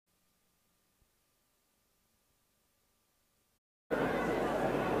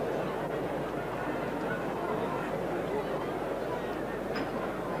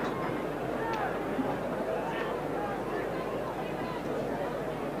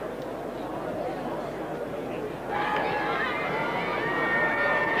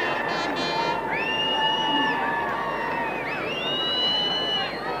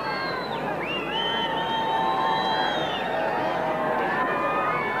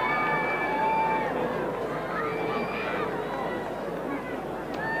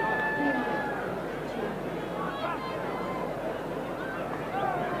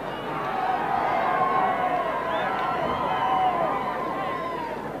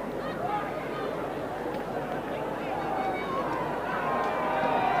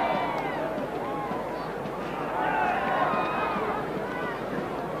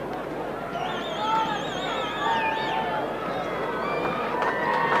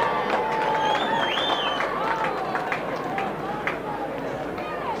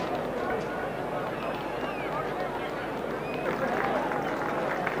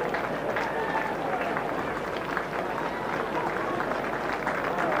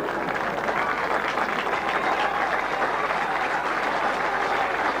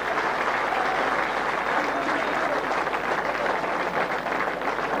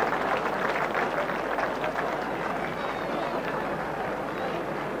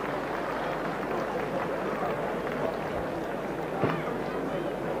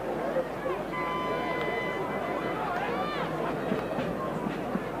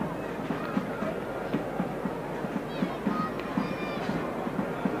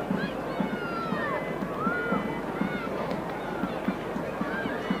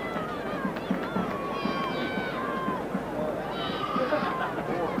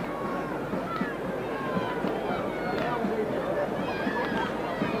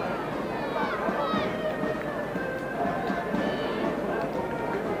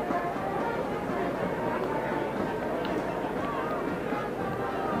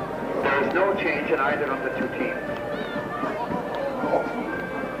change in either of the two teams.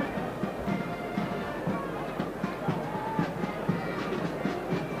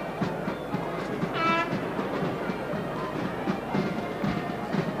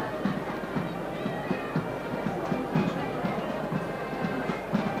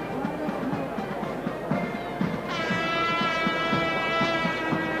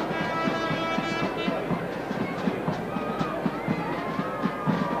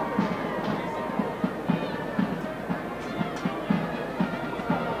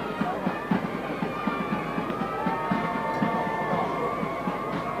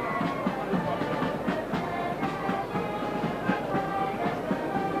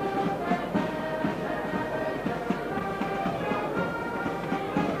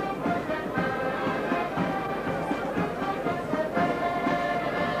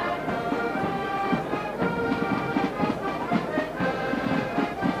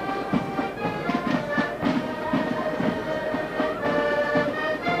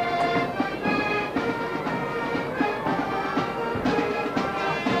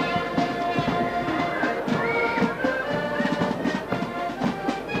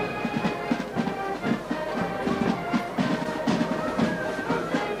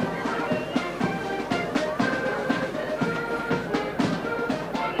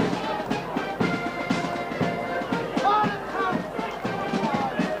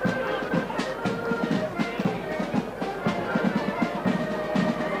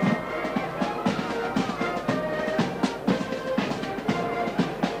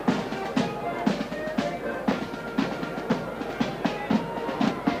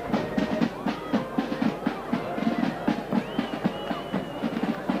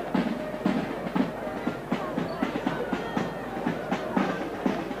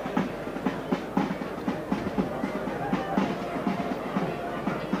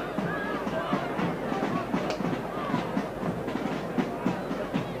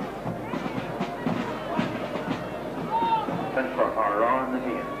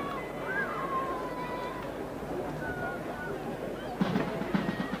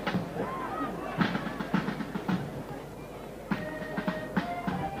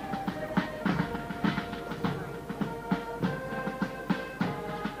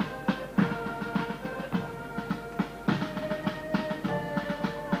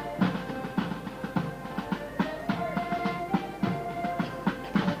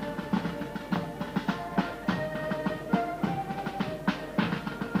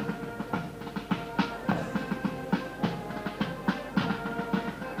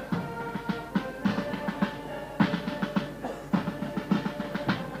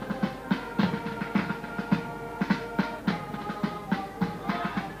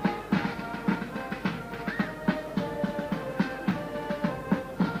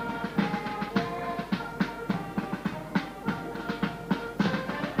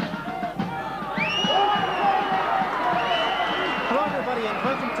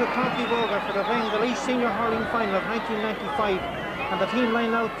 For the playing the Laois Senior Hurling Final of 1995, and the team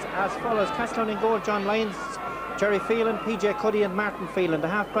line out as follows: Castletown in goal, John Lyons, Jerry Phelan, PJ Cuddy and Martin Phelan. The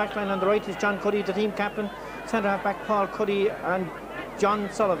half-back line on the right is John Cuddy, the team captain. Centre half-back Paul Cuddy and John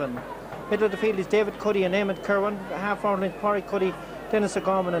Sullivan. Middle of the field is David Cuddy and Eamon Kerwin. Half-forward line Porry Cuddy, Dennis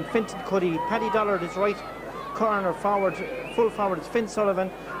O'Gorman and Finton Cuddy. Paddy Dollard is right corner forward, full forward is Finn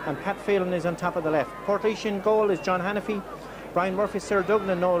Sullivan, and Pat Phelan is on top of the left. Portlaoise in goal is John Hannafy, Brian Murphy, Sir Duggan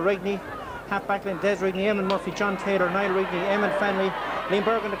and Noel Rigney. Half back line Des Rigney, Eamon Murphy, John Taylor, Niall Rigney, Eamon Fenley, Liam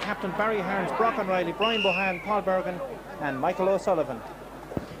Bergen the captain, Barry Harns, Brock O'Reilly, Brian Bohan, Paul Bergen and Michael O'Sullivan.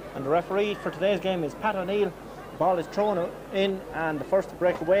 And the referee for today's game is Pat O'Neill. The ball is thrown in and the first to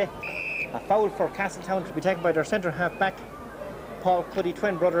break away. A foul for Castletown to be taken by their centre half back Paul Cuddy,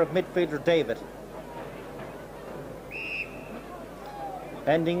 twin brother of midfielder David.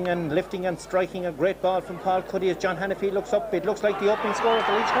 Bending and lifting and striking a great ball from Paul Cuddy as John Hannafy looks up. It looks like the opening score of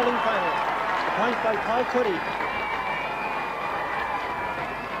the Laois Hurling Final. The point by Paul Cuddy.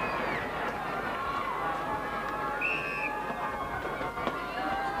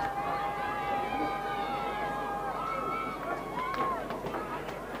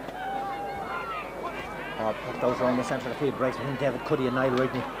 Pucked out around the centre of the field, breaks between David Cuddy and Niall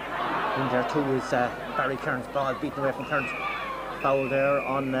Rigney. In there too is Barry Kearns, ball beaten away from Kearns. Foul there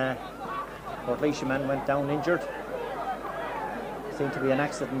on Portlaoise man went down injured. Seemed to be an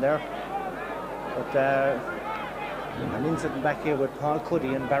accident there. But an incident back here with Paul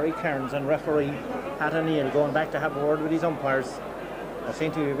Cuddy and Barry Kearns and referee Pat O'Neill going back to have a word with his umpires. There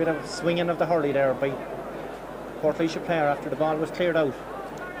seemed to be a bit of swinging of the hurley there by Portlaoise player after the ball was cleared out.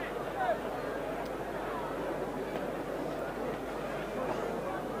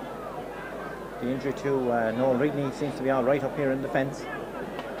 The injury to Noel Rigney seems to be all right up here in the fence.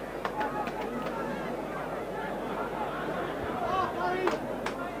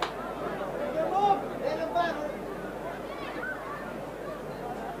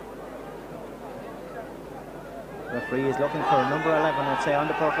 Referee is looking for number 11, I'd say, on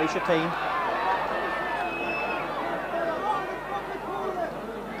the Portlaoise team.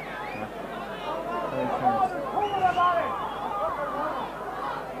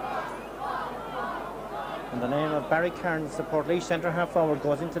 And the name of Barry Kearns, the Portlaoise centre half forward,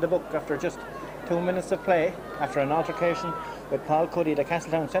 goes into the book after just 2 minutes of play, after an altercation with Paul Cuddy, the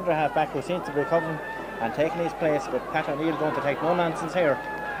Castletown centre half back, who seems to be recovering and taking his place, with Pat O'Neill going to take no nonsense here.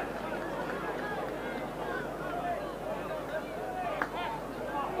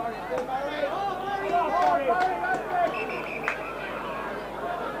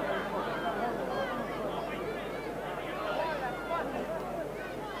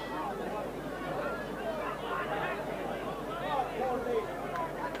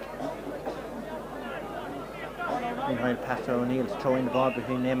 Meanwhile, Pat O'Neill is throwing the ball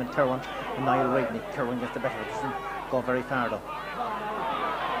between Eamon Kerwin and Niall Rigney. Kerwin gets the better, it doesn't go very far though.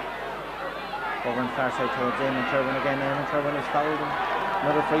 Over on the far side towards Eamon Kerwin again. Eamon Kerwin is fouled.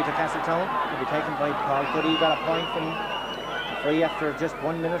 Another free to Castletown. Will be taken by Paul Cuddy. Got a point from the free after just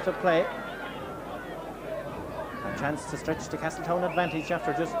 1 minute of play. A chance to stretch the Castletown advantage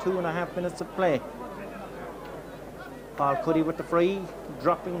after just 2.5 minutes of play. Paul Cuddy with the free,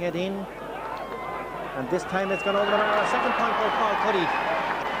 dropping it in. And this time it's gone over the bar. A second point by Paul Cuddy.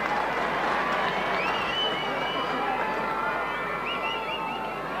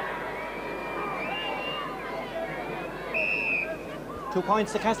 Two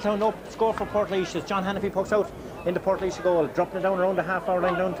points to Castletown, no score for Portlaoise as John Hannafy pokes out in the Portlaoise goal, dropping it down around the half-hour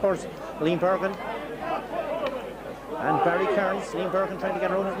line down towards Liam Bergen. And Barry Kearns, Liam Bergen trying to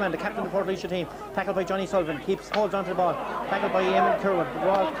get around his man, the captain of the Portlaoise team, tackled by Johnny Sullivan, holds onto the ball, tackled by Eamon Kerwin, the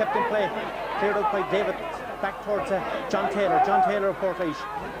ball kept in play, cleared out by David, back towards John Taylor of Portlaoise.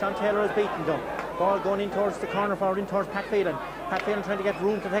 John Taylor is beaten though. Ball going in towards the corner forward, in towards Pat Phelan. Pat Phelan trying to get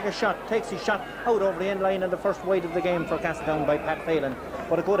room to take a shot, takes his shot out over the end line, and the first wide of the game for Castletown by Pat Phelan.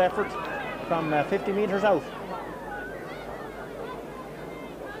 But a good effort from 50 metres out.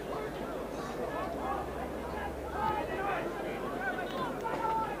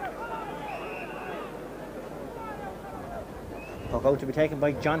 Puck out to be taken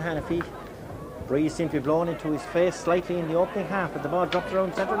by John Hannafy. Breeze seemed to be blown into his face slightly in the opening half, but the ball drops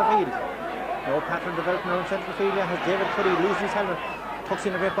around centre of the field. No pattern developing around centre of the field yet as David Cuddy loses his helmet, tucks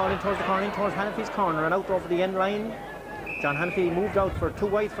in a great ball in towards the corner, in towards Hannafy's corner and out over the end line. John Hannafy moved out for 2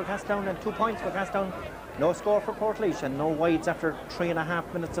 wides for Castletown and 2 points for Castletown. No score for Portlaoise and no wides after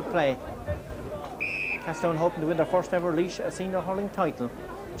 3.5 minutes of play. Castletown hoping to win their first ever Laois senior hurling title.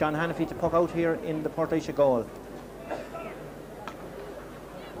 John Hannafy to puck out here in the Portlaoise goal.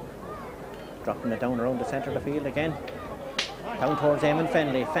 Dropping it down around the centre of the field again. Down towards Eamon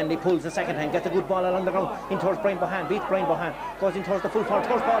Fenley. Fenley pulls the second time, gets a good ball along the ground, in towards Brian Bohan, beats Brian Bohan, goes in towards the full forward,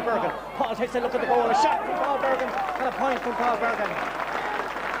 towards Paul Bergen. Paul takes a look at the goal, a shot from Paul Bergen, and a point from Paul Bergen.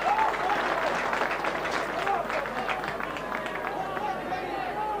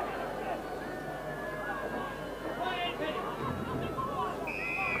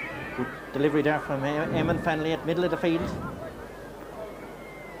 Good delivery there from Eamon Fenley at middle of the field.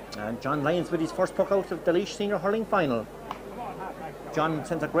 And John Lyons with his first puck out of the Laois Senior Hurling Final. John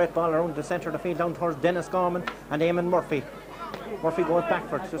sends a great ball around the centre of the field down towards Dennis Gorman and Eamon Murphy. Murphy goes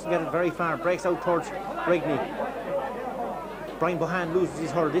backwards, doesn't get it very far, breaks out towards Rigney. Brian Bohan loses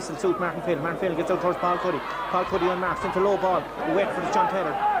his hurl. This will suit Martin Phelan. Martin Phelan gets out towards Paul Cuddy. Paul Cuddy unmarked into low ball. We wait for the John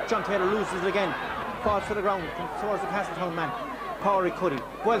Taylor. John Taylor loses it again. Falls to the ground towards the Castletown man. Paury Cuddy.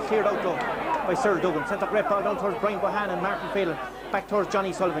 Well cleared out though by Sir Duggan. Sent a great ball down towards Brian Bohan and Martin Phelan. Back towards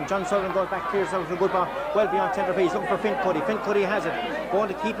Johnny Sullivan. John Sullivan goes back, clears out a good ball, well beyond centre field. He's looking for Finn Cuddy. Finn Cuddy has it. Going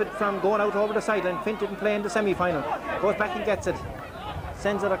to keep it from going out over the sideline. Finn didn't play in the semi-final. Goes back and gets it.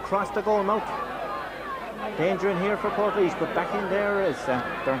 Sends it across the goal mouth. Danger in here for Portlaoise, but back in there is their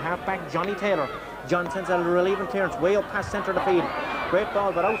half-back Johnny Taylor. John sends a relieving clearance way up past centre of the field. Great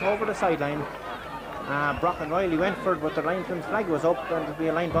ball, but out over the sideline. Brock and Riley went for it, but the linesman's flag was up, and it'll be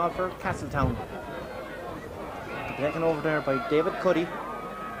a line ball for Castletown. Taken over there by David Cuddy.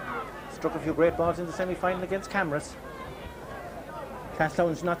 Struck a few great balls in the semi-final against Camrus.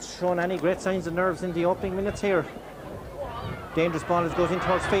 Castletown's not shown any great signs of nerves in the opening minutes here. Dangerous ball as goes in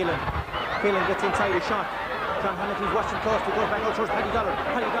towards Phelan. Phelan gets inside a shot. John Hannafy's watching closely, goes back out towards Paddy Dollard.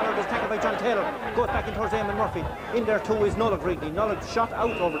 Paddy Dollard is tackled by John Taylor. Goes back in towards Eamon Murphy. In there too is Nolan Rigney. Nolan shot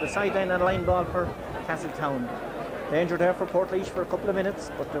out over the sideline and a line ball for Castletown. Danger there for Portlaoise for a couple of minutes,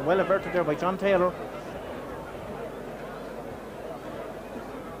 but they're well averted there by John Taylor.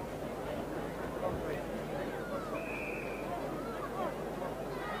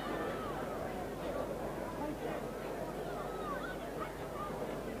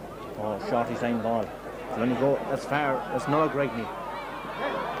 Oh, shorty's line ball. He'll only go as far as Noel Gregney.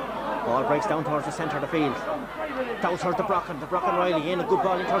 Ball breaks down towards the centre of the field. Down towards the Brocken Riley in. A good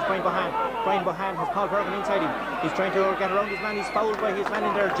ball in towards Brian Bohan. Brian Bohan has Paul Bergen inside him. He's trying to get around his man. He's fouled by his man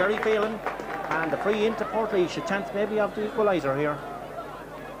in there, Jerry Phelan. And the free into Portlaoise. A chance maybe of the equaliser here.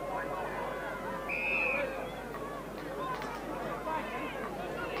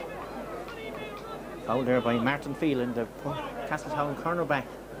 Foul there by Martin Phelan, the Castletown cornerback.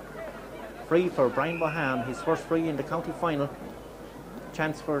 Free for Brian Bohan, his first free in the county final.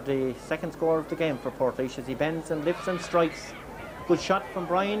 Chance for the second score of the game for Portlaoise as he bends and lifts and strikes. Good shot from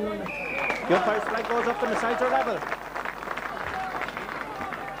Brian. The umpire's flag goes up and the sides are level.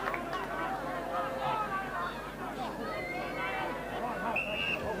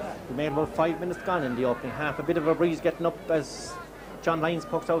 We made about 5 minutes gone in the opening half. A bit of a breeze getting up as John Lyons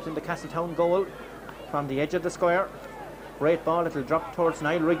pokes out in the Castletown goal from the edge of the square. Great ball, it'll drop towards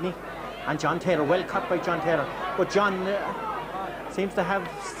Neill Rigney. And John Taylor, well cut by John Taylor. But John seems to have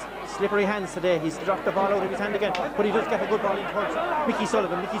slippery hands today. He's dropped the ball out of his hand again. But he does get a good ball in towards Mickey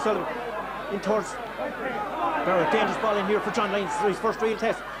Sullivan. In towards... Very dangerous ball in here for John Lyons for his first real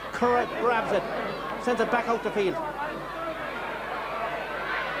test. Correct, grabs it. Sends it back out the field.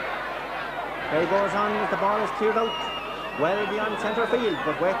 There he goes on as the ball is cleared out. Well beyond centre field,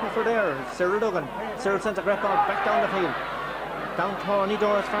 but waiting for there. Cyril Duggan. Cyril sends a great ball back down the field. Down Tony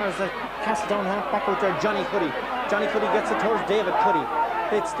Door as far as the Castletown half back out there. Johnny Cuddy. Johnny Cuddy gets it towards David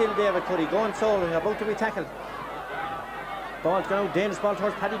Cuddy. It's still David Cuddy going solo, about to be tackled. Ball's gone out, dangerous ball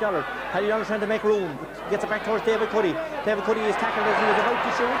towards Paddy Dollar. Paddy Dollar trying to make room, gets it back towards David Cuddy. David Cuddy is tackled as he was about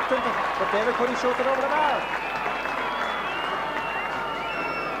to shoot, but David Cuddy shoots it over the bar.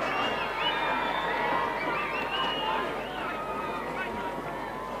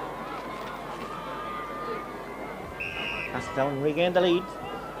 Castletown regained the lead.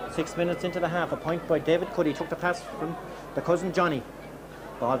 6 minutes into the half, a point by David Cuddy. Took the pass from the cousin Johnny.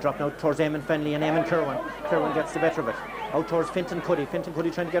 Ball dropped out towards Eamon Fenley and Eamon Kirwan. Kirwan gets the better of it. Out towards Fintan Cuddy. Fintan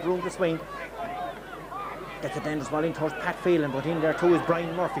Cuddy trying to get room to swing. Gets a dangerous ball in towards Pat Phelan, but in there too is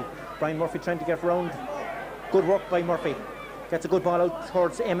Brian Murphy. Brian Murphy trying to get round. Good work by Murphy. Gets a good ball out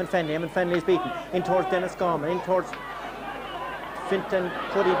towards Eamon Fenley. Eamon Fenley is beaten. In towards Dennis Gorman. In towards Fintan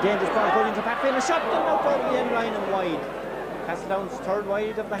Cuddy. Dangerous ball going into Pat Phelan. Shot them out over the end line and wide. Castletown's third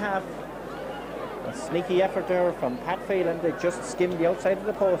wide of the half. A sneaky effort there from Pat Phelan. They just skimmed the outside of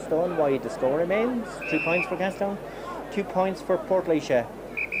the post on wide. The score remains 3 points for Castletown, 2 points for Portlaoise.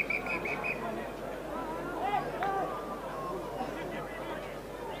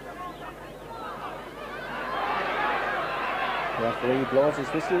 The referee blows his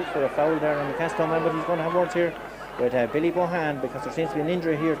whistle for a foul there on the Castletown man, but he's going to have words here with Billy Bohan, because there seems to be an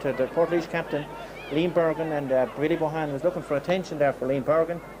injury here to the Portlaoise captain, Liam Bergen, and Billy Bohan was looking for attention there for Liam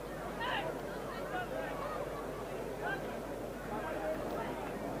Bergen.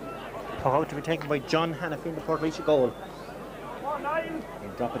 Puck out to be taken by John Hannafy in the Portlaoise goal.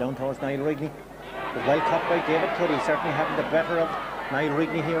 He'll drop it down towards Neill Rigney. But well cut by David Cuddy, certainly having the better of Neill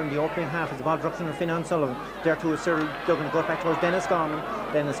Rigney here in the opening half as the ball drops in for Finan Sullivan. There too is Cyril Duggan, goes back towards Dennis Gorman.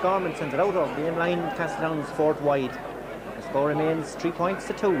 Dennis Gorman sends it out over the end line. Castletown's fourth wide. The score remains 3 points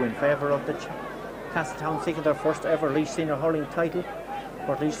to 2 in favour of the Castletown, seeking their first ever Laois senior hurling title.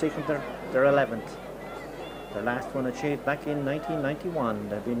 Portlaoise seeking their 11th. Their last one achieved back in 1991.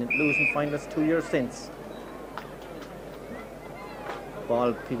 They've been losing finalists 2 years since.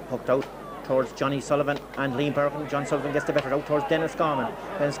 Ball poked out towards Johnny Sullivan and Liam Bergen. John Sullivan gets the better out towards Dennis Gorman.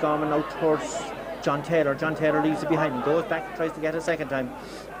 Dennis Gorman out towards John Taylor. John Taylor leaves it behind him, goes back, tries to get a second time.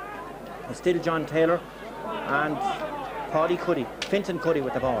 It's still John Taylor and Paddy Cuddy. Fintan Cuddy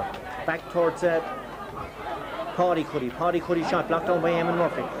with the ball. Back towards Paddy Cuddy. Paddy Cuddy shot blocked down by Eamon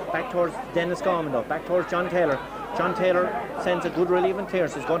Murphy. Back towards Dennis Gorman though. Back towards John Taylor. John Taylor sends a good relieving clear.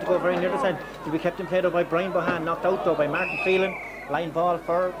 So he's going to go very near the side. He'll be kept in play though by Brian Bohan. Knocked out though by Martin Phelan. Line ball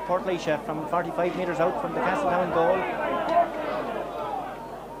for Portlaoise from 45 metres out from the Castletown goal.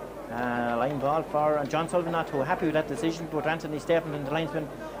 Line ball for John Sullivan, not too happy with that decision, but Anthony Stapleton and the linesman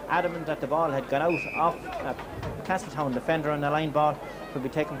adamant that the ball had gone out off Castletown defender, and the line ball will be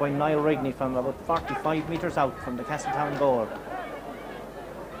taken by Neill Rigney from about 45 metres out from the Castletown goal.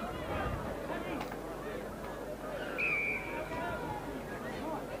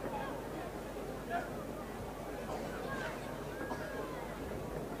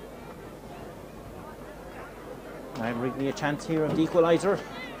 I'm really a chance here of the equaliser.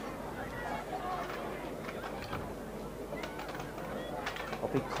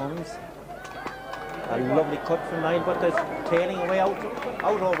 Up it comes. A lovely cut from Neill, but there's tailing away out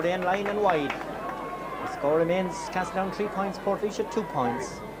over the end line and wide. The score remains Castletown 3 points, Portlaoise 2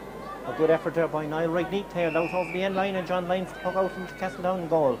 points. A good effort there by Neill Rigney, tailed out over the end line, and John Lyons puck out into Castletown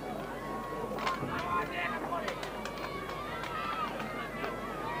goal.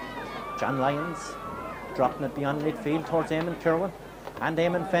 John Lyons dropping it beyond midfield towards Eamon Kirwan and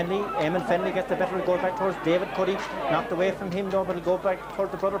Eamon Fenley. Eamon Fenley gets the better, goal back towards David Cuddy, knocked away from him though, but it'll go back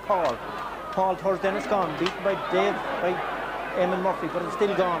towards the brother Paul. Paul towards Dennis Gone, beaten by Eamon Murphy, but it's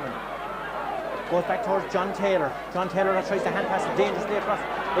still gone. Goes back towards John Taylor. John Taylor that tries to hand pass it dangerously across.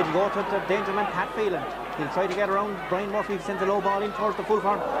 It'll go to the danger man Pat Phelan. He'll try to get around Brian Murphy, sends a low ball in towards the full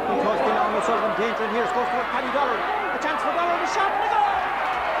form. He goes still on with Sullivan, danger in here, goes towards Paddy Dollard. A chance for Dollard, a shot and a goal!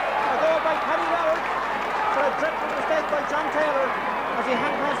 A goal by Paddy Dollard for a dreadful mistake by John Taylor as he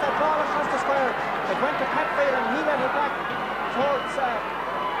hand passed that ball across the square. It went to Pat Phelan, he let it back towards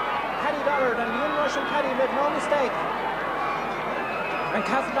Paddy Dollard, and the in-rushing Paddy made no mistake. And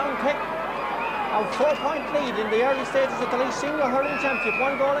Castletown take a 4-point lead in the early stages of the Laois Senior Hurling Championship.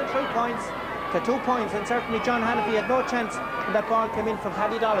 1 goal and 3 points to 2 points, and certainly John Hannafy had no chance when that ball came in from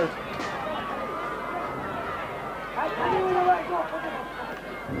Paddy Dollard.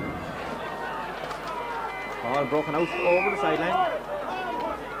 Ball broken out over the sideline.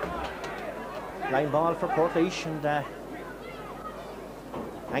 Line ball for Portlaoise, and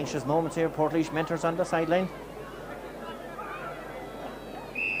anxious moments here. Portlaoise mentors on the sideline.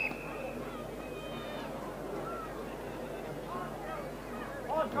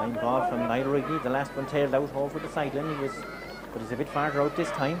 Line ball from Neill Rigney, the last one tailed out over the sideline. But he's a bit farther out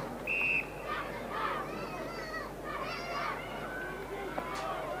this time.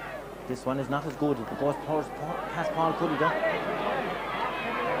 This one is not as good. It goes past Paul Cuddy there.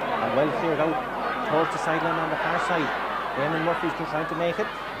 And well cleared out towards the sideline on the far side. Eamon Murphy's still trying to make it.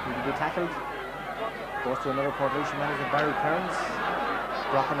 He will be tackled. Goes to another Portlaoise manager, Barry Kearns.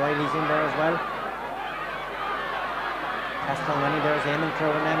 Brocken Riley's in there as well. Castletown running there is Eamon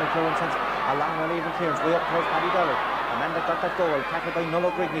Kirwan. Eamon Kirwan sends a long rally even clearance way up towards Paddy Dollard. A man that got that goal, tackled by Neill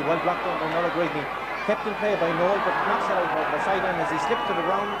Rigney, well blocked down by Neill Rigney. Kept in play by Noel, but knocks it out over the sideline as he slipped to the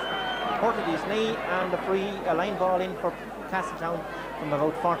ground, hurted his knee, and a line ball in for Castletown from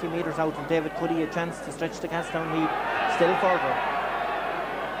about 40 metres out, and David Cuddy a chance to stretch the Castletown lead still further.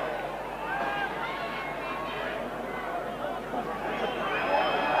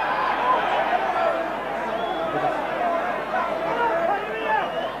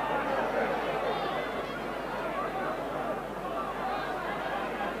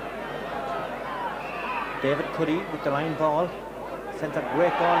 David Cuddy with the line ball, sent a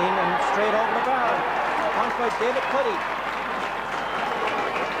great ball in and straight over the bar. Point by David Cuddy.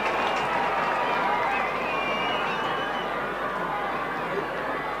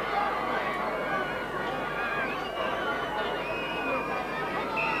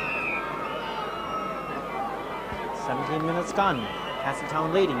 Minutes gone.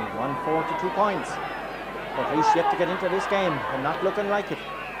 Castletown leading 1-4 to 2 points. But at least yet to get into this game and not looking like it.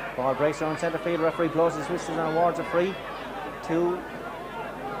 Ball breaks around centre field. Referee blows his whistle and awards a free to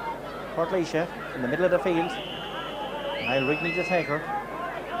Portlaoise in the middle of the field. Neill Rigney the taker.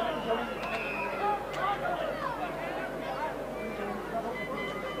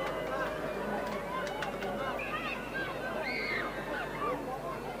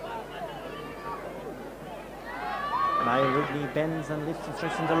 Neill Rigney bends and lifts and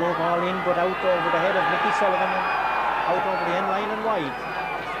stretches the low ball in, but out over the head of Mickey Sullivan and out over the end line and wide.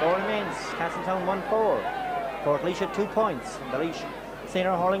 Score remains Castletown 1-4. Portlaoise 2 points in the Laois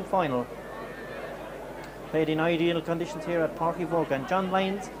Senior Hurling Final. Played in ideal conditions here at Páirc Uí Bhóg, and John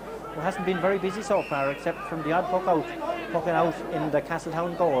Lyons, who hasn't been very busy so far except from the odd pucking out in the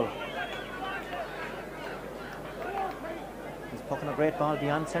Castletown goal. He's pucking a great ball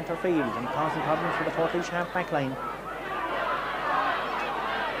beyond centre field and causing problems for the Portlaoise half back line.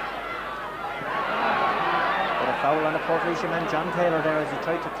 Foul on the Portlaoise man John Taylor there as he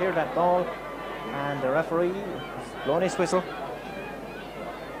tried to clear that ball, and the referee has blown his whistle.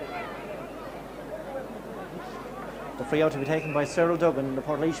 The free out to be taken by Cyril Duggan, the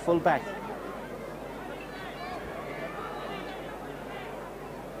Portlaoise full back.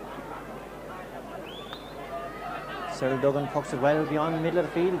 Cyril Duggan pucks it well beyond the middle of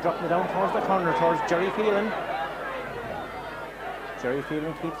the field, dropping it down towards the corner towards Jerry Phelan. Jerry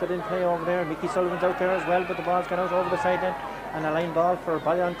Phelan keeps it in play over there. Mickey Sullivan's out there as well, but the ball's gone out over the sideline, and a line ball for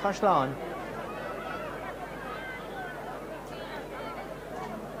Ballion Coshlan.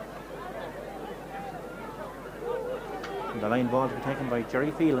 And the line ball to be taken by Jerry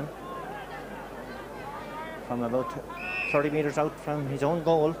Phelan from about 30 metres out from his own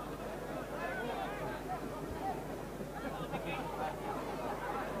goal.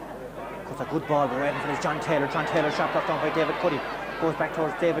 Puts a good ball, but waiting for this John Taylor. John Taylor shot blocked down by David Cuddy. Goes back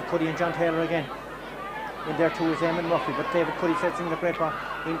towards David Cuddy and John Taylor again. In there too is Eamon Murphy, but David Cuddy sets in the great ball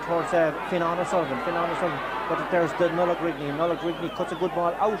in towards Finan O'Sullivan. But there's the Nulla Grigney. Nulla Grigney cuts a good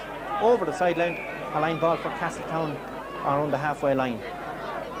ball out over the sideline. A line ball for Castletown around the halfway line.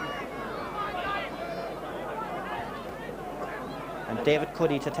 And David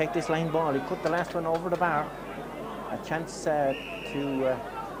Cuddy to take this line ball. He cut the last one over the bar. A chance where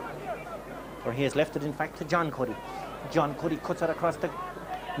he has left it in fact to John Cuddy. John Cuddy cuts it across the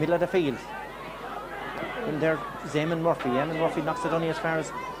middle of the field. In there is Eamon Murphy. Eamon Murphy knocks it only as far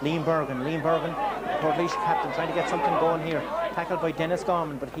as Liam Bergen. Liam Bergen, Portlaoise captain, trying to get something going here. Tackled by Dennis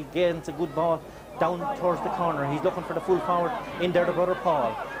Gorman, but he gains a good ball down towards the corner. He's looking for the full forward. In there the brother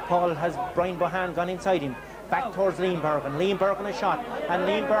Paul. Paul has Brian Bohan gone inside him. Back towards Liam Bergen. Liam Bergen a shot. And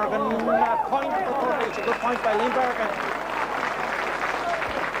Liam Bergen, a point for Portlaoise. A good point by Liam Bergen.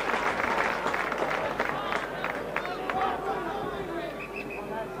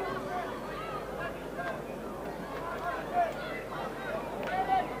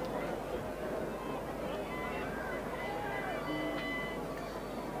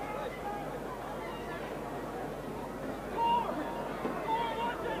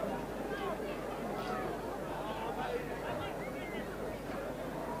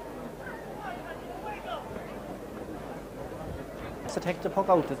 To take the puck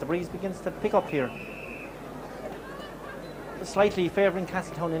out as the breeze begins to pick up here. Slightly favouring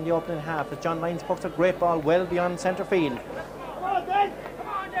Castletown in the opening half as John Lyons pucks a great ball well beyond centre field.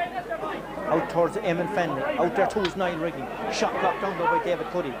 Out towards Eamon Fenley. Out there too is Neill Rigging. Shot blocked down by David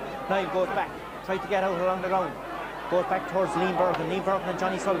Cuddy. Neill goes back, tries to get out along the ground. Goes back towards Liam Bergen. Liam Bergen and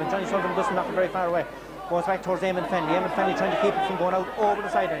Johnny Sullivan. Johnny Sullivan doesn't knock it very far away. Goes back towards Eamon Fenley. Eamon Fenley trying to keep it from going out over the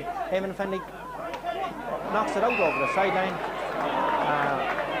sideline. Eamon Fenley knocks it out over the sideline.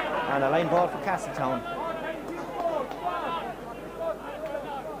 And a line ball for Castletown.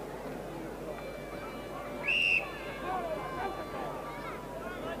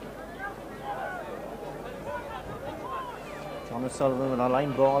 John Sullivan with a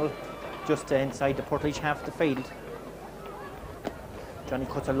line ball just inside the Portlaoise half of the field. Johnny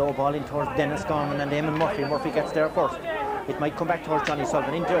cuts a low ball in towards Dennis Gorman and Eamon Murphy. Murphy gets there first. It might come back towards Johnny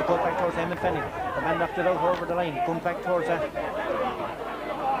Sullivan. In there, goes back towards Eamon Fenley. The man knocked it out over the line. Comes back towards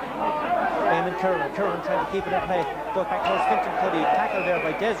Eamon Curran trying to keep it in play. Goes back towards Fintan Cuddy. Tackled there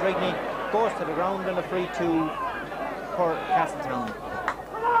by Des Rigney. Goes to the ground and a free to for Castletown.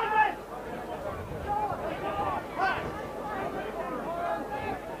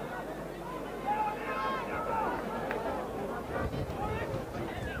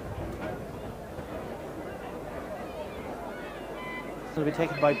 It will be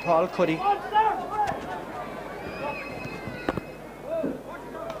taken by Paul Cuddy.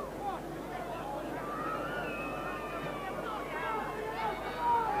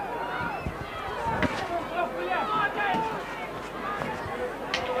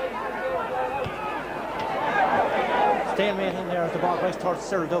 Stalemate in there as the ball breaks towards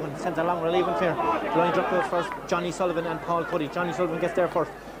Cyril Duggan. Sends a long relieving clear. The line drop goes first. Johnny Sullivan and Paul Cuddy. Johnny Sullivan gets there first.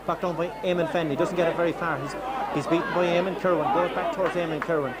 Back down by Eamon Fenley. Doesn't get it very far. He's beaten by Eamon Curran. Goes back towards Eamon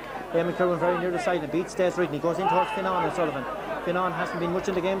Curran. Eamon Curran very near the side and beats Des Rigney. Goes in towards Finan O'Sullivan. Finan hasn't been much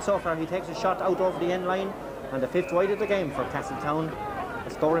in the game so far. He takes a shot out over the end line. And the fifth wide of the game for Castletown.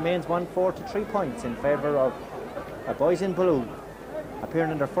 The score remains 1-4 to 3 points in favour of the boys in blue,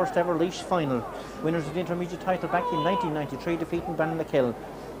 appearing in their first ever Laois final. Winners of the intermediate title back in 1993, defeating Ballypickas.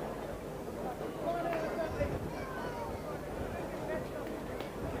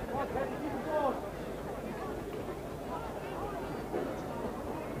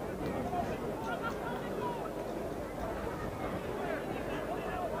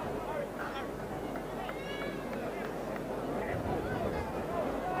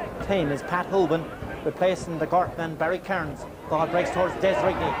 Team is Pat Hoban, replacing the Gort man Barry Cairns. Ball breaks towards Des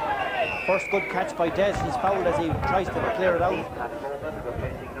Rigney. First good catch by Des. He's fouled as he tries to clear it out. Pat Hoban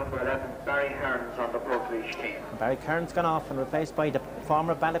replacing number 11 Barry Cairns on the Portlaoise team. Barry Cairns gone off and replaced by the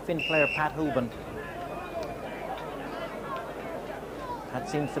former Ballyfin player Pat Hoban. Pat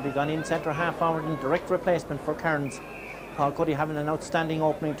seems to be gone in centre half forward in direct replacement for Cairns. Paul Cuddy having an outstanding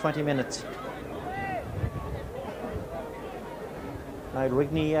opening 20 minutes. Now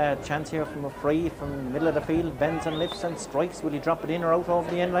Rigney, chance here from a free from the middle of the field, bends and lifts and strikes. Will he drop it in or out over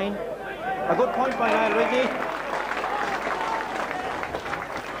the end line? A good point by Niall Rigney.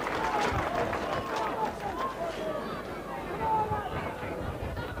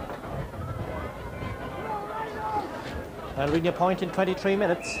 That'll reach a point in 23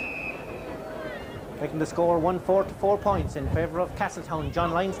 minutes. Making the score 1-4 to 4 points in favour of Castletown.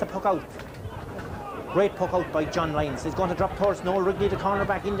 John Lyons to puck out. Great puck out by John Lyons. He's going to drop towards Noel Wrigley, the corner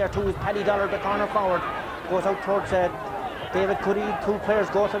back in there too. Is Paddy Dollar, the corner forward. Goes out towards David Cuddy. Two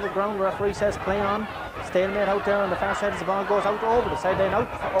players go to the ground. Referee says play on. Stalemate out there on the far side as the ball goes out over the sideline,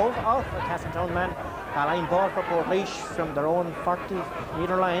 off the Castletown man. A line ball for Portlaoise from their own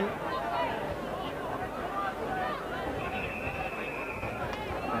 40-metre line.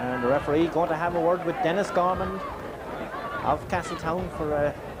 And the referee going to have a word with Dennis Gorman of Castletown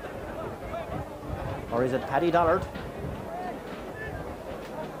for or is it Paddy Dollard?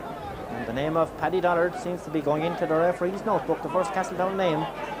 And the name of Paddy Dollard seems to be going into the referee's notebook, the first Castletown name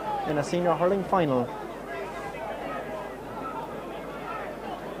in a senior hurling final.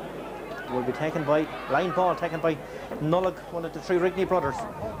 Will be taken by, line ball taken by Nullag, one of the three Rigney brothers,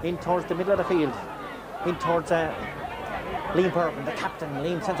 in towards the middle of the field, in towards Liam Bergman, the captain.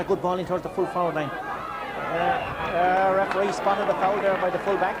 Liam sends a good ball in towards the full forward line. Referee spotted a foul there by the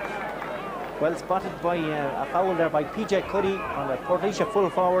full back. Well spotted by a foul there by PJ Cuddy on the Portlaoise full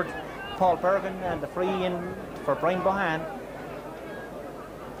forward, Paul Bergen, and the free in for Brian Bohan.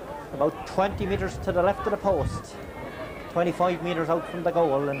 About 20 metres to the left of the post, 25 metres out from the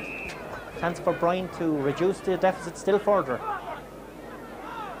goal, and chance for Brian to reduce the deficit still further.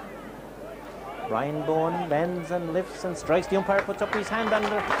 Brian Bowen bends and lifts and strikes. The umpire puts up his hand and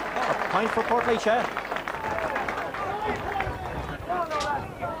a point for Portlaoise.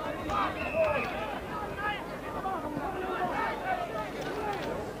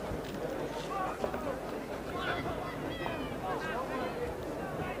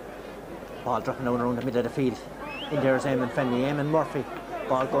 Ball dropping down around the middle of the field. In there is Eamon Fenley, Eamon Murphy.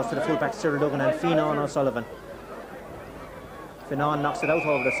 Ball goes to the fullback Cyril Duggan and Fionnán O'Sullivan. Fionnán knocks it out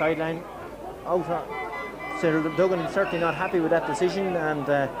over the sideline. Cyril Duggan certainly not happy with that decision, and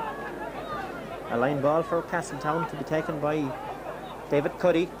a line ball for Castletown to be taken by David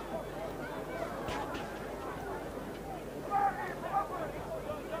Cuddy.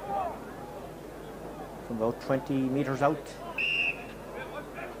 From about 20 metres out,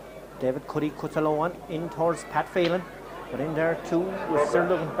 David Cuddy cuts a low one in towards Pat Phelan, but in there too with Cyril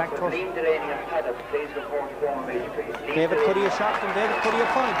Duggan back towards David Cuddy a shot and David Cuddy a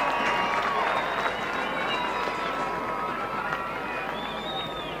point.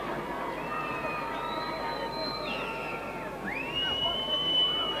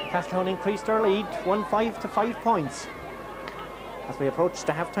 Castletown increased their lead 1-5 to 5 points as we approach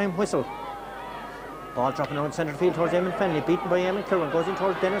the half-time whistle. Ball dropping around centre field towards Eamon Fenley, beaten by Eamon Kilran, goes in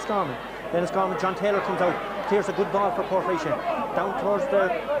towards Dennis Gorman. Dennis Gorman, John Taylor comes out, clears a good ball for Portlaoise. Down towards the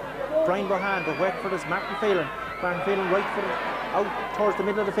Brian Bohan, but Wexford is Martin Phelan. Martin Phelan right footed out towards the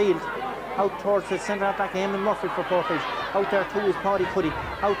middle of the field. Out towards the centre half back, Eamon Murphy for Portlaoise. Out there too is Paddy Cuddy.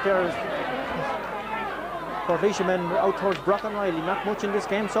 Out there is Portlaoise men out towards Brock and Riley. Not much in this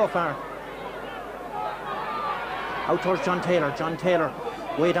game so far. Out towards John Taylor. John Taylor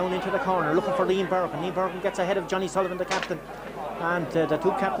way down into the corner looking for Liam Bergen. Liam Bergen gets ahead of Johnny Sullivan, the captain. And the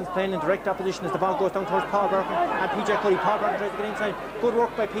two captains playing in direct opposition as the ball goes down towards Paul Bergen and PJ Cuddy. Paul Bergen tries to get inside. Good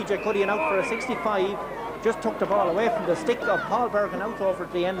work by PJ Cuddy and out for a 65. Just took the ball away from the stick of Paul Bergen out over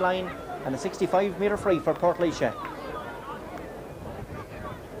the end line, and a 65-metre free for Portlaoise.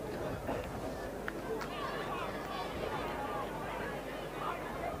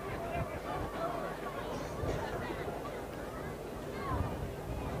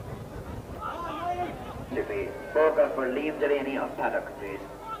 Burger for Liam Delaney of Paddock, please.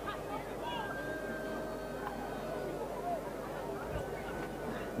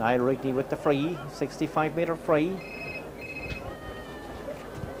 Niall Rigney with the free, 65-metre free.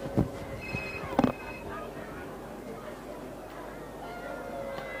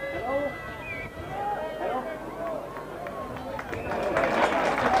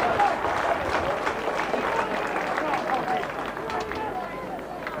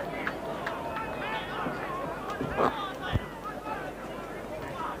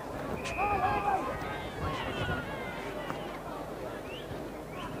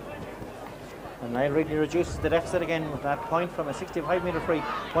 And Niall Rigney reduces the deficit again with that point from a 65-metre free.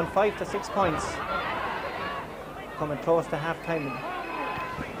 1-5 to 6 points. Coming close to half-time.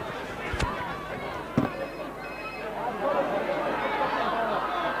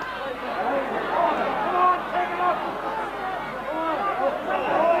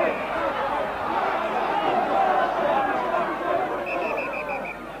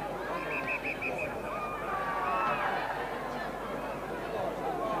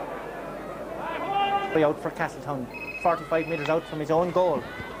 Out for Castletown, 45 metres out from his own goal.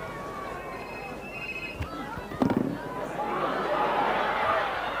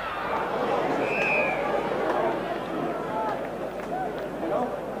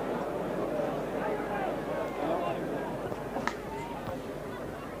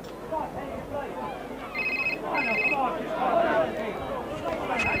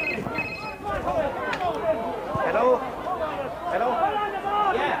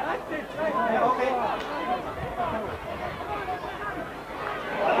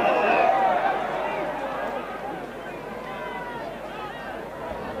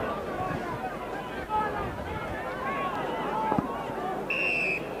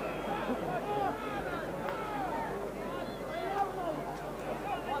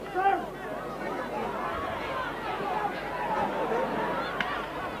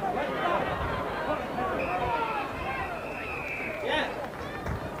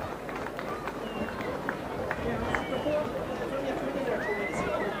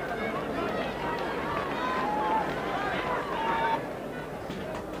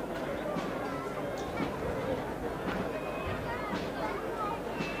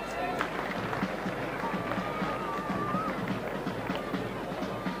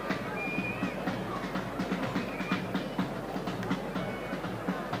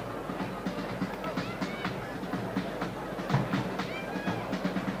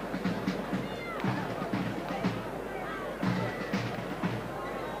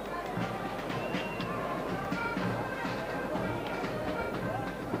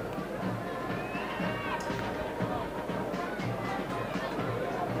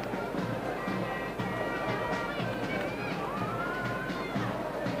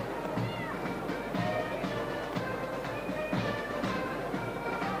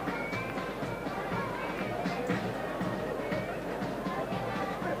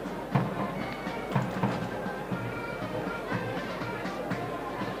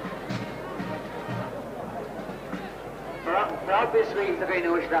 obvious reasons of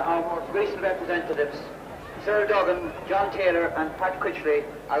Inuit that our most recent representatives, Sir Duggan, John Taylor and Pat Critchley,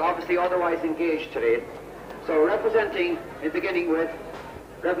 are obviously otherwise engaged today. So representing Laois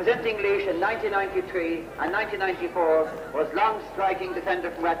in 1993 and 1994 was long striking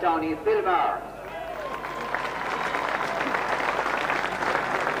defender from Rathdowney, Bill Maher.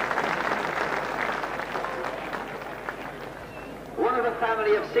 One of a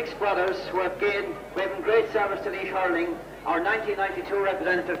family of 6 brothers who have given great service to Laois hurling, our 1992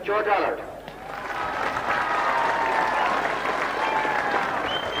 representative Joe Dollard.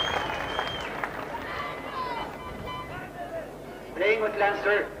 Playing with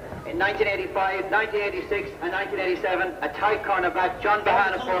Leinster in 1985, 1986 and 1987, a tight cornerback, John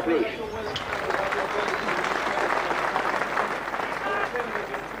Behan of Portlaoise.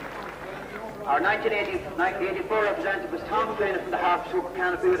 Our 1984 representative was Tom Flynn from the Harps, who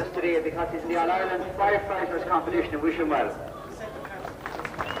can't be with us today because he's in the All-Ireland Firefighters competition, and wish him well.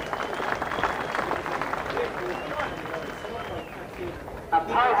 A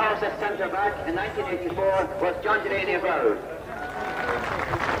powerhouse at centre back in 1984 was John Delaney of Earl.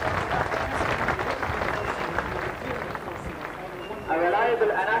 A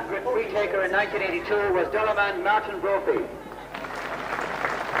reliable and accurate free taker in 1982 was Delaman Martin Brophy.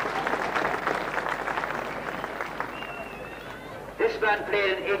 This man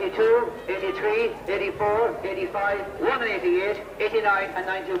played in 82, 83, 84, 85, 1 and 88, 89 and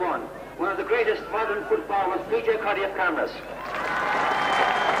 91. One of the greatest modern football was PJ Cuddy of Cameras.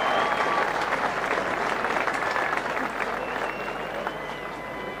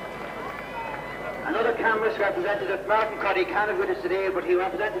 Another Cameras representative, Martin Cuddy, can't be with us today, but he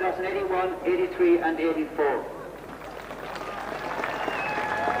represented us in 81, 83 and 84.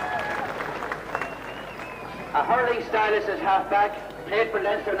 A hurling stylist at half-back, played for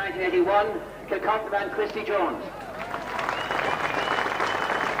Leinster in 1981, Kilcock man Christy Jones.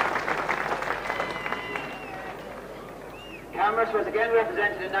 Cameras was again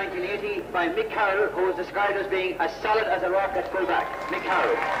represented in 1980 by Mick Carroll, who was described as being as solid as a rock at full-back. Mick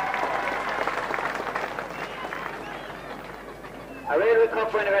Carroll. A Railway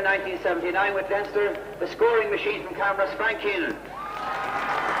Cup winner in 1979 with Leinster, the scoring machine from Cameras, Frank Keenan.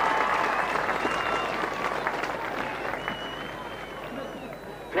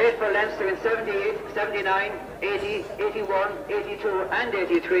 Played for Leinster in 78, 79, 80, 81, 82 and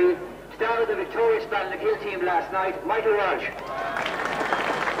 83. Star of the victorious Ballypickas team last night, Michael Walsh.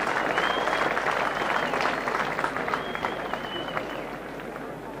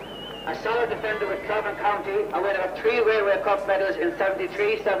 A solid defender with Cloven County, a winner of 3 Railway Cup medals in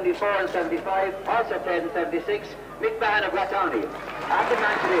 73, 74 and 75, also played in 76, Mick Behan of Rathdowney. After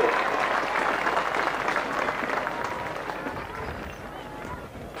man today.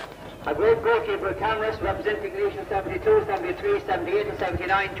 A great goalkeeper at Cameras, representing Laois in 72, 73, 78 and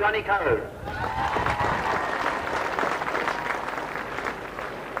 79, Johnny Carroll.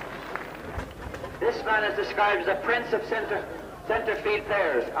 This man is described as a prince of centre field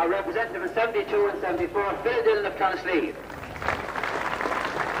players. Our representative in 72 and 74, Phil Dillon of Clonaslee.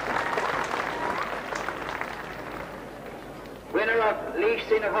 Winner of Laois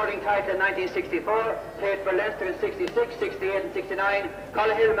Senior Hurling title in 1964, played for Leinster in 66, 68 and 69,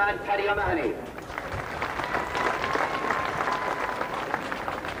 Colhill man Paddy O'Mahony.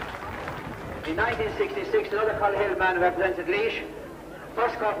 In 1966, another Colhill man represented Laois,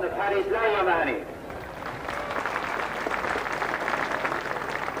 first cousin of Paddy's, Larry O'Mahony.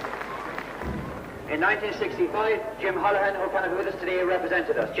 In 1965, Jim Holohan, who can be with us today,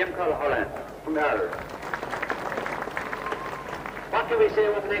 represented us. Jim Holohan from Ireland. What can we say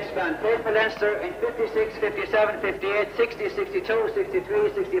about the next man? Played for Leinster in 56, 57, 58, 60, 62,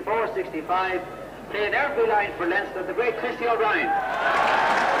 63, 64, 65. Played every line for Leinster, the great Christy O'Brien.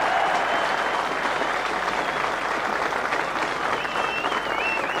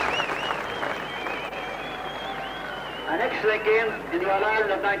 An excellent game in the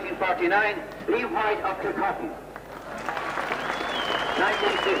All-Ireland of 1949, Liam White of Kilcotton.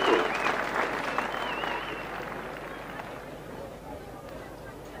 1950.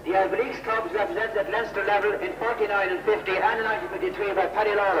 The Alberese clubs represented at Leinster level in 49 and 50 and in 1953 by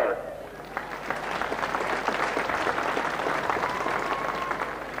Paddy Lawler.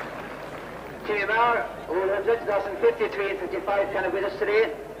 Timmy Maher, who represented us in 53 and 55, can be with us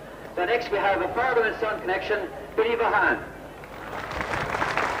today. So next we have a father and son connection, Billy Vaughan.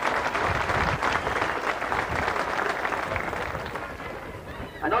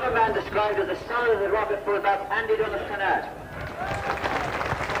 Another man described as a solid as a rocket fullback, Andy Donis-Canad.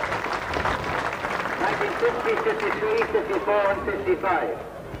 1950, 53, 54 and 55.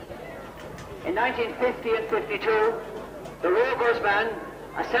 In 1950 and 52, The Rovers man,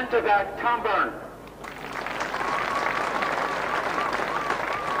 a centre back, Tom Byrne.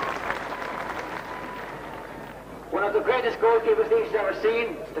 One of the greatest goalkeepers Laois has ever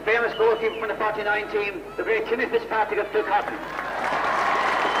seen, the famous goalkeeper from the 49 team, the great Timmy Fitzpatrick of Kilcotton.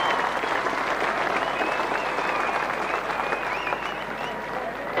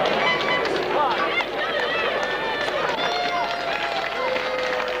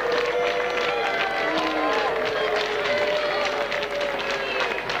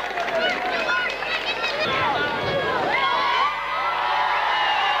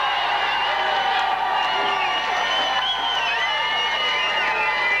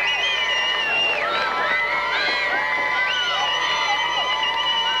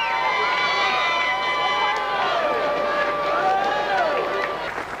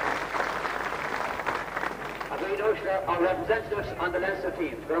 Our representatives on the Leinster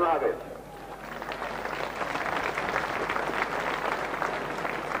teams. Go on.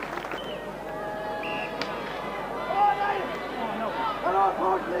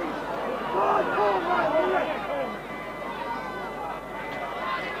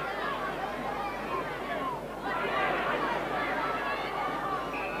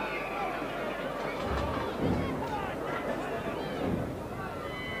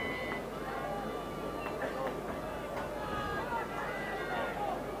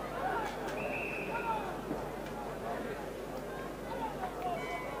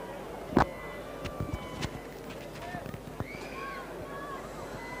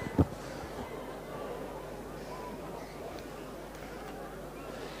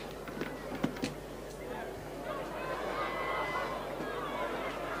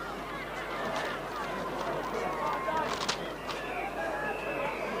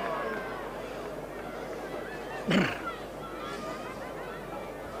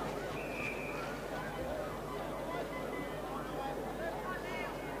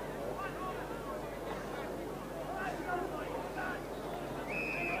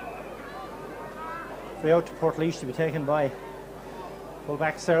 Free out to Portlaoise to be taken by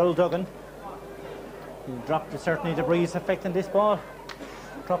fullback Cyril Duggan. He dropped certainly the breeze affecting this ball.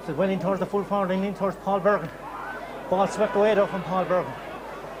 Drops it well in towards the full forward line, in towards Paul Bergen. Ball swept away though from Paul Bergen.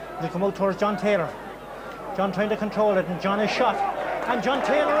 He'll come out towards John Taylor. John trying to control it, and John is shot. And John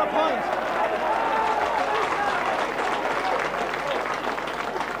Taylor a point.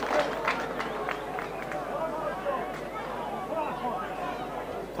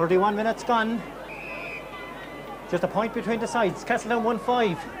 .31 minutes gone. Just a point between the sides. Castletown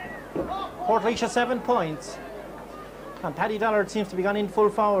 1-5. Portlaoise 7 points. And Paddy Dollard seems to be gone in full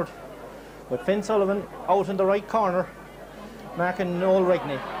forward, with Finn Sullivan out in the right corner, marking Noel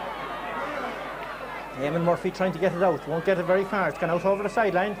Rigney. Eamon Murphy trying to get it out. Won't get it very far. It's gone out over the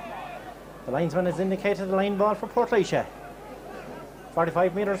sideline. The linesman has indicated the line ball for Portlaoise.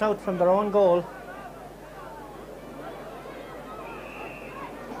 45 metres out from their own goal.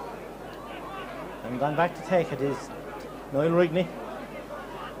 And gone back to take it is Noel Rigney.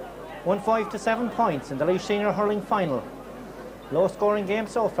 1-5 to 7 points in the Laois Senior Hurling Final. Low scoring game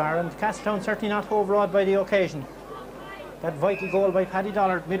so far, and Castletown certainly not overawed by the occasion. That vital goal by Paddy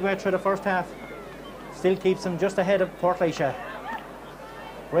Dollard midway through the first half still keeps him just ahead of Portlaoise.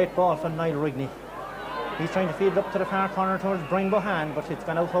 Great ball from Niall Rigney. He's trying to feed it up to the far corner towards Brian Bohan, but it's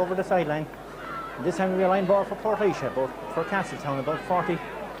gone out over the sideline. And this time will be a line ball for Portlaoise, but for Castletown about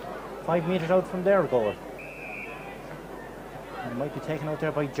 45 metres out from their goal. It might be taken out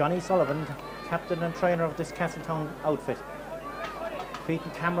there by Johnny Sullivan, captain and trainer of this Castletown outfit,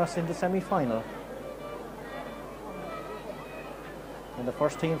 beating Camross in the semi-final. And the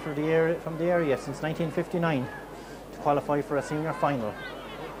first team for the area, from the area since 1959 to qualify for a senior final.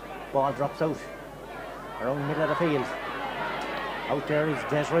 Ball drops out around the middle of the field. Out there is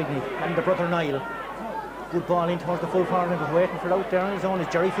Des Rigney and the brother Neill. Good ball in towards the full forward, but waiting for it out there on his own is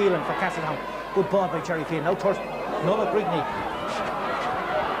Jerry Phelan for Castletown. Good ball by Jerry Phelan. Out towards Noel Rigney.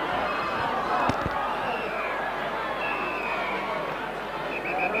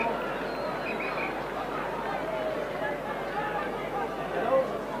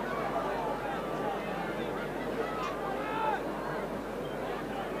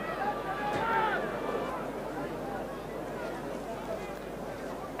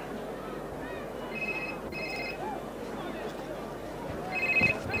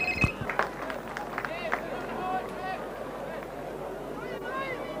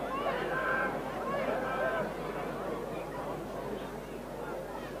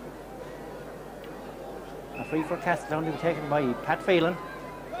 Free for Castletown to be taken by Pat Phelan.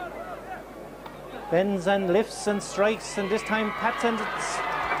 Bends and lifts and strikes, and this time Pat sends it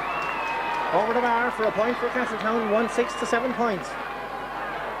Over the bar for a point for Castletown, 1-6 to 7 points.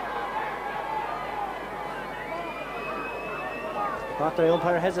 Thought the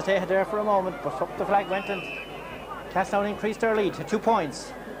umpire hesitated there for a moment, but up the flag went and Castletown increased their lead to 2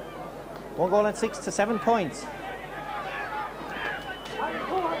 points. 1 goal and 6 to 7 points.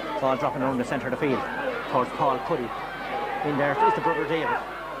 Ball dropping around the centre of the field towards Paul Cuddy. In there is the brother David.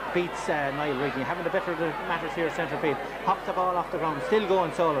 Beats Neill Rigney, having the better of the matters here at centre field. Hops the ball off the ground, still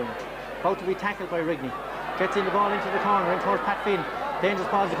going Sullivan. About to be tackled by Rigney. Gets in the ball into the corner, in towards Pat Finn. Dangerous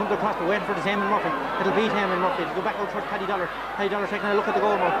balls to come to the cross, but waiting for the Eamon Murphy. It'll beat Eamon Murphy. It'll go back out towards Paddy Dollar. Paddy Dollar taking a look at the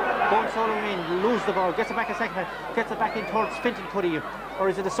goal mouth. Going Sullivan in, lose the ball, gets it back a second time, gets it back in towards Finton Cuddy. Or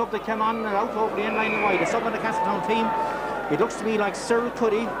is it a sub that came on and out over the end line and wide? The sub on the Castletown team. It looks to me like Cyril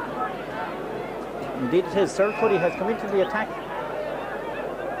Cuddy. Indeed it is. Cyril Cuddy has come into the attack.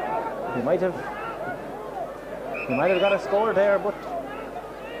 He might have got a score there, but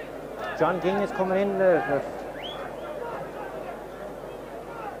John Ging is coming in.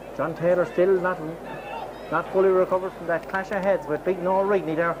 John Taylor still not fully recovered from that clash of heads with big Noel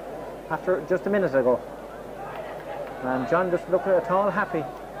Rigney there after just a minute ago. And John just looked at all happy.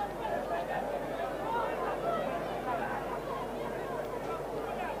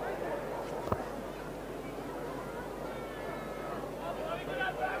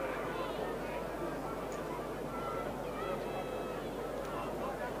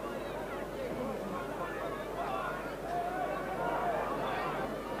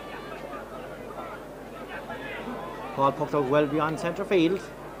 Ball poked out well beyond centre field.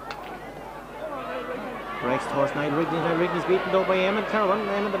 Breaks towards Neill Rigney. Neill Rigney's beaten though by Eamon Kerwin.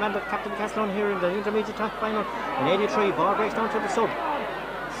 Eamon, the man that captain Castletown here in the intermediate top final in 83. Ball breaks down to the sub.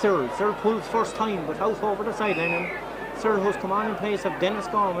 Cyril pulls first time but out over the sideline. And Cyril, who's come on in place of Dennis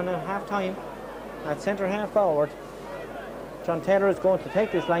Gorman at half time at centre half forward. John Taylor is going to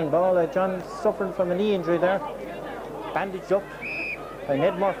take this line ball. John suffering from a knee injury there. Bandaged up by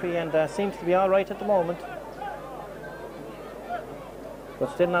Ned Murphy and seems to be alright at the moment.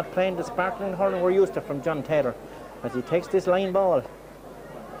 But still not playing the sparkling hurling we're used to from John Taylor as he takes this line ball,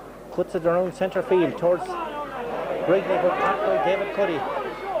 puts it around centre field towards Rigney, but caught by David Cuddy.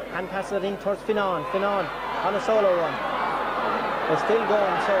 Hand passes it in towards Finan on a solo run. They're still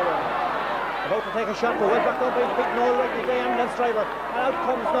going solo. About to take a shot, but well back up by the big Noel Rigney, the ambulance driver, and out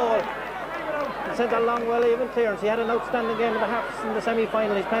comes Noel. He sent a long, well even clearance. He had an outstanding game in the halves in the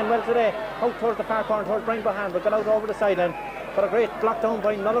semi-final. He's playing well today. Out towards the far corner, towards Brian Bohan, but got out over the sideline. But a great block down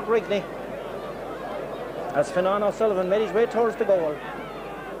by Noel Rigney as Finan O'Sullivan made his way towards the goal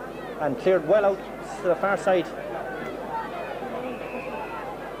and cleared well out to the far side.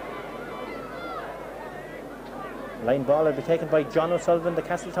 Line ball will be taken by John O'Sullivan, the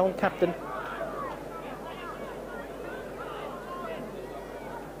Castletown captain.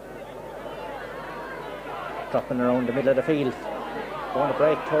 Dropping around the middle of the field. Going to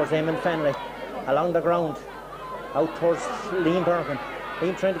break towards Eamon Fenley. Along the ground. Out towards Liam Bergen.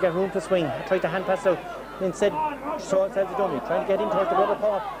 Liam trying to get room to swing. Tried to hand pass out. Instead, saw himself a dummy. Trying to get in towards the brother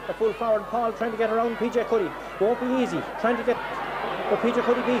Paul. The full forward Paul trying to get around PJ Cuddy. Won't be easy. Trying to get... But PJ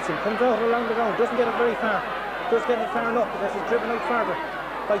Cuddy beats him. Comes out along the ground. Doesn't get it very far. Does get it far enough because he's driven out farther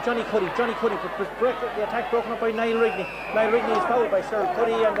by Johnny Cuddy. Johnny Cuddy, but the attack broken up by Neill Rigney. Neill Rigney is fouled by Cyril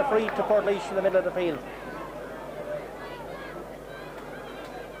Cuddy and the free to Portlaoise in the middle of the field.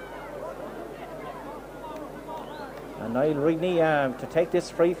 And Neill Rigney to take this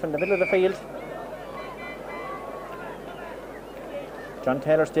free from the middle of the field. John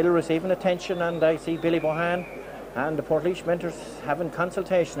Taylor still receiving attention, and I see Billy Bohan and the Portlaoise mentors having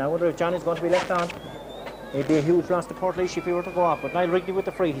consultation. I wonder if John is going to be left on. It'd be a huge loss to Portlaoise if he were to go off, but Neill Rigney with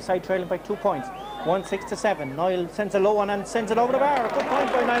the free. He's side trailing by 2 points, 1-6 to 7. Neill sends a low one and sends it over the bar. A good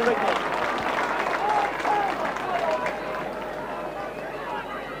point by Neill Rigney.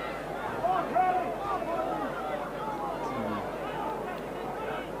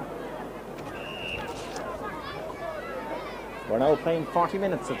 We're now playing 40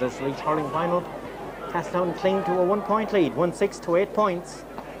 minutes of this League hurling final. Castletown cling to a 1 point lead, 1-6 to 8 points.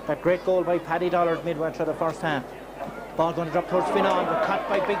 That great goal by Paddy Dollard midway through the first half. Ball going to drop towards Finan, but caught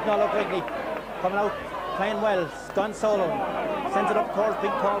by big Noel Rigney. Coming out, playing well, gone solo. Sends it up towards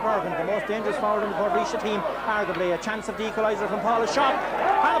big Paul Bergen, the most dangerous forward in the Portlaoise team. Arguably a chance of the equaliser from Paul. A shot,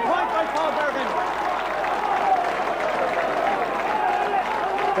 and a point by Paul Bergen.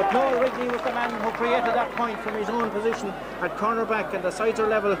 But Noel Rigney was the man who created that point from his own position at cornerback, and the sides are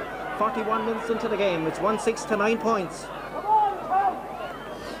level 41 minutes into the game. It's 1-6 to 9 points.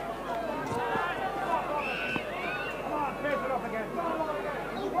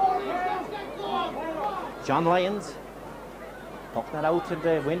 John Lyons Pucking it out, and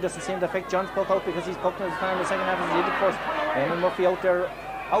the wind doesn't seem to affect John's puck out because he's pucking it as far in the second half as he did it first. Eamon Murphy out there,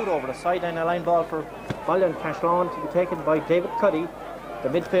 out over the sideline, a line ball for Ballypickas Castletown to be taken by David Cuddy, the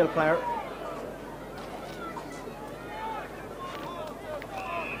midfield player.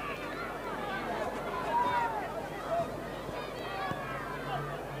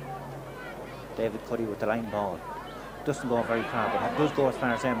 David Cuddy with the line ball. Doesn't go very far, but it does go as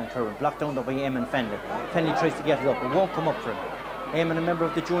far as Eamon Curran. Blocked down by Eamon Fenley. Fenley tries to get it up, it won't come up for him. Eamon, a member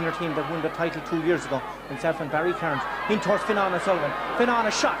of the junior team that won the title 2 years ago, himself and Barry Cairns. In towards Fionnán Sullivan. Fionnán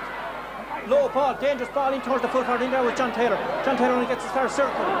a shot. Low ball, dangerous ball in towards the full forward. In there with John Taylor. John Taylor only gets as far as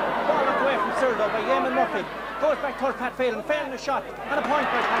circle. Ball knocked away from Cyril by Eamon Murphy. Goes back towards Pat Phelan. Phelan a shot. And a point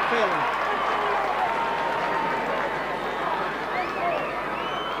by Pat Phelan.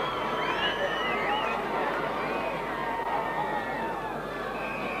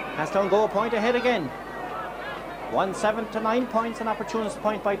 Castletown go a point ahead again. 1-7 to 9 points, an opportunist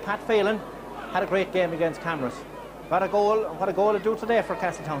point by Pat Phelan. Had a great game against Camrose. What a goal to do today for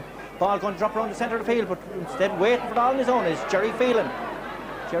Castletown. Ball going to drop around the centre of the field, but instead waiting for it all on his own is Jerry Phelan.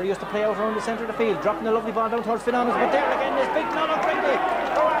 Jerry used to play out around the centre of the field, dropping the lovely ball down towards Fionnán, but there again is big Conor Brady.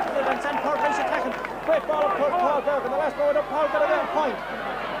 Go after it and send Portlaoise attacking. Great ball up towards Paul Berg, and the last ball up, Paul got a point.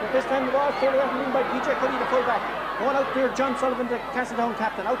 But this time the ball clearly hasn't been by PJ Cuddy, the full-back. Going out there, John Sullivan, the Castletown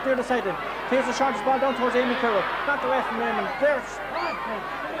captain, out there the sideline. Here's the shortest ball down towards Amy Curran. Not away from Raymond. There's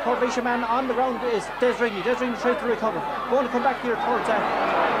Portlaoise man on the ground is Des Rigney. Des Rigney tries to recover. Going to come back here towards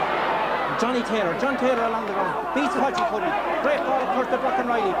Johnny Taylor. John Taylor along the ground. Beats Podgy Cuddy. Great ball towards the Brock and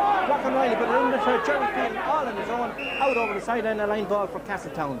Riley. Brock and Riley, but in the third, Jerry Phelan all on his own. Out over the sideline, a line ball for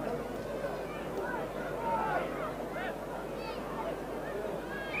Castletown.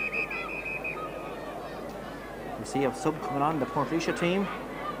 We see a sub coming on, the Portlaoise team.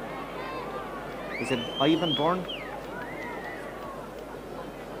 Is it Ivan Byrne?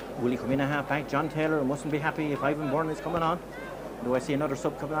 Will he come in a half back? John Taylor mustn't be happy if Ivan Byrne is coming on. Do I see another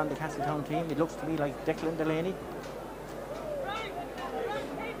sub coming on the Castletown team? It looks to me like Declan Delaney.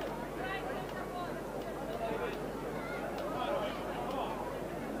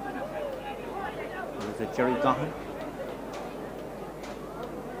 Or is it Jerry Gahan?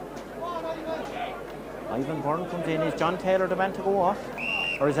 Ivan Byrne comes in. Is John Taylor the man to go off?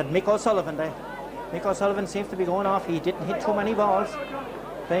 Or is it Mick O'Sullivan there? Mick O'Sullivan seems to be going off. He didn't hit too many balls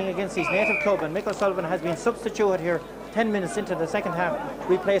playing against his native club, and Mick O'Sullivan has been substituted here 10 minutes into the second half,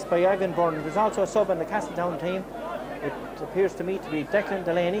 replaced by Ivan Byrne. There's also a sub on the Castletown team. It appears to me to be Declan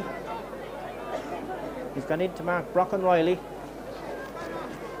Delaney. He's gone in to mark Brock and Riley.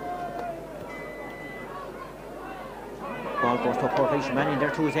 Ball goes to a Portlaoise man. In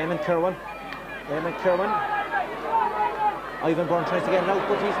there too is Eamon Curran. Eamon Curran. Ivan Byrne tries to get it out,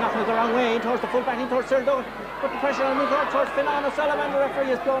 but he's knocking it the wrong way in towards the full-back, in towards Cyril Duggan. Put the pressure on him towards Fionnán Sullivan. The referee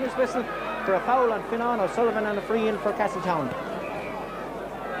has blown his whistle for a foul on Fionnán Sullivan and a free in for Castletown.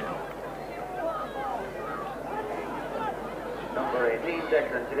 Number 18,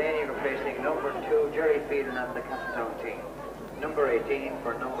 Declan Delaney, replacing number 2, Jerry Phelan and the Castletown team. Number 18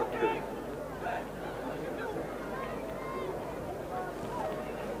 for number 2.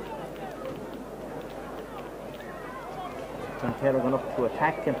 John Taylor going up to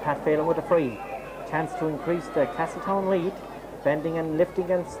attack, and Pat Phelan with a free. Chance to increase the Castletown lead. Bending and lifting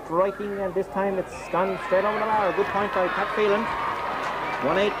and striking, and this time it's gone straight over the bar. A good point by Pat Phelan.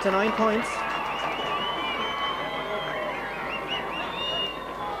 1-8 to 9 points.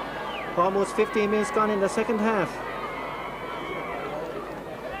 Almost 15 minutes gone in the second half.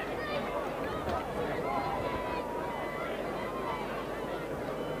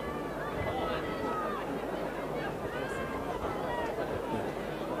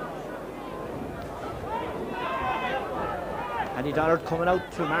 Andy Dollard coming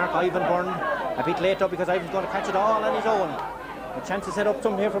out to mark Ivan Byrne. A bit late though, because Ivan's going to catch it all on his own. A chance to set up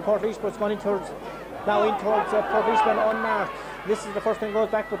something here for Portlaoise, but it's going towards Portlaoise man unmarked. This is the first thing goes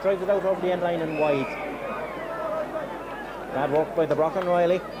back, but drives it out over the end line and wide. Bad work by the Brock and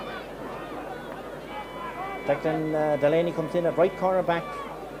Riley. Declan Delaney comes in at right corner back.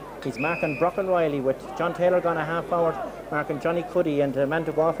 He's marking Brock and Riley with John Taylor gone a half forward, marking Johnny Cuddy, and the man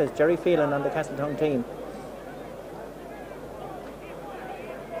to go off is Jerry Phelan on the Castletown team.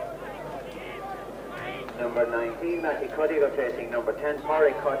 Number 19, Matty Cuddy, replacing number 10,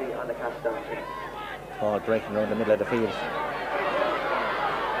 Porry Cuddy on the Castletown team. Ball breaking around the middle of the field.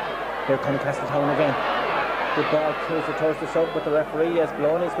 Here comes Castletown again. Good ball closer towards the sub, but the referee has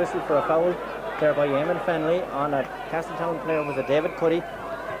blown his whistle for a foul there by Eamon Fenley on a Castletown player, was a David Cuddy.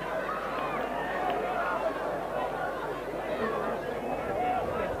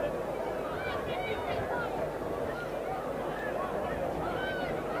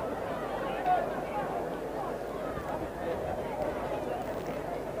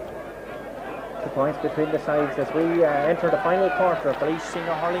 2 points between the sides as we enter the final quarter of the Laois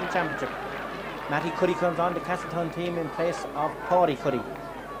Senior Hurling Championship. Matty Cuddy comes on the Castletown team in place of Paddy Cuddy.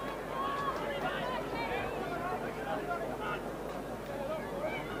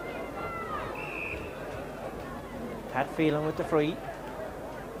 Pat Phelan with the free.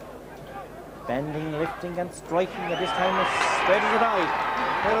 Bending, lifting and striking, at this time as straight as a die.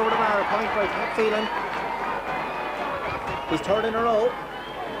 Right over the bar, point by Pat Phelan. He's third in a row.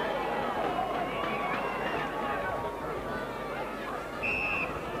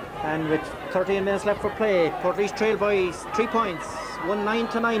 And with 13 minutes left for play, Portlaoise trail by 3 points, 1-9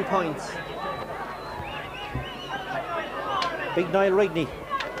 to 9 points. Big Neill Rigney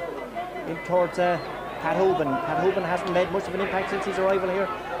in towards Pat Hoban. Pat Hoban hasn't made much of an impact since his arrival here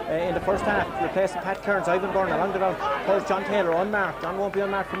in the first half, replacing Pat Kearns. Ivan Byrne along the ground towards John Taylor, unmarked. John won't be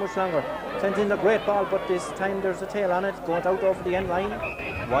unmarked for much longer. Sends in a great ball, but this time there's a tail on it, going out over the end line.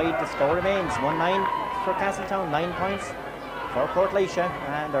 Wide, the score remains 1-9 for Castletown, 9 points for Portlaoise,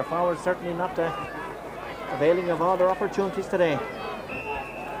 and their forwards certainly not availing of all their opportunities today.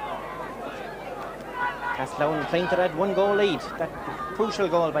 Castletown playing to that 1-goal lead, that crucial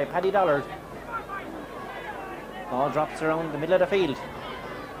goal by Paddy Dollard. Ball drops around the middle of the field.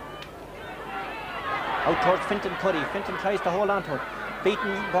 Out towards Fintan Cuddy. Fintan tries to hold on to it.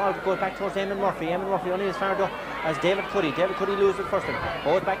 Beaten, ball goes back towards Eamon Murphy. Eamon Murphy only as far as David Cuddy. David Cuddy loses it first time.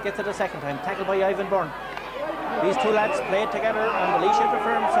 Goes back, gets it a second time. Tackled by Ivan Byrne. These two lads played together on the Laois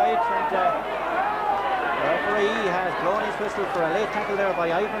interference side, and the referee has blown his whistle for a late tackle there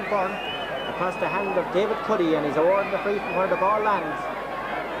by Ivan Byrne across the hand of David Cuddy, and he's awarding the free from where the ball lands.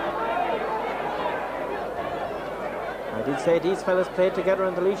 I did say these fellas played together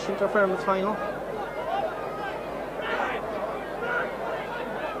in the Laois interference final.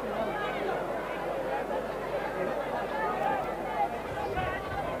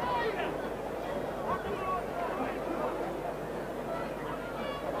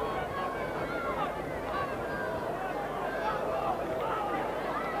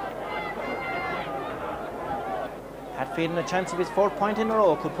 Feeling a chance of his 4th point in a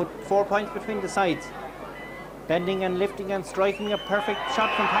row, could put 4 points between the sides. Bending and lifting and striking, a perfect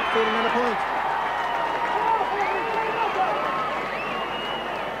shot from Pat Phelan and a point.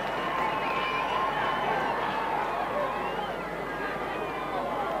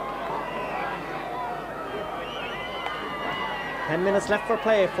 Ten minutes left for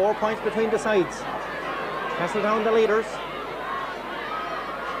play, 4 points between the sides. Castletown the leaders.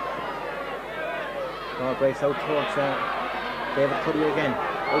 Ball breaks out towards David Cuddy again.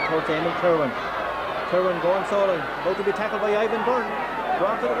 Out towards Eamon Kerwin. Kerwin going solo. About to be tackled by Ivan Byrne.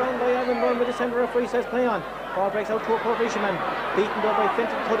 Brought to the ground by Ivan Byrne with the centre referee says play on. Ball breaks out to a Portlaoise man. Beaten there by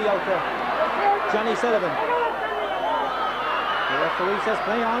Fintan Cuddy out there. Johnny Sullivan. The referee says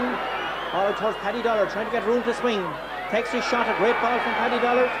play on. Ball out towards Paddy Dollard, trying to get room to swing. Takes his shot, a great ball from Paddy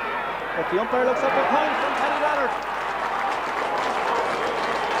Dollard. But the umpire looks up a point from Paddy Dollard.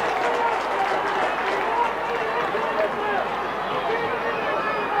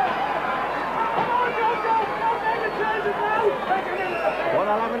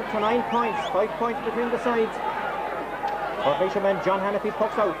 To 9 points, 5 points between the sides. Portlaoise man John Hannafy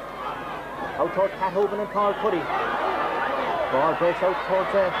pucks out. Out towards Pat Hoban and Paul Cuddy. Ball breaks out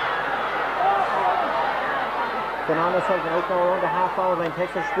towards Finan Sullivan out now around the half-hour line.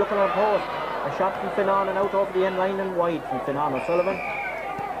 Takes a look on post. A shot from Finan and out over the end line and wide from Finan Sullivan.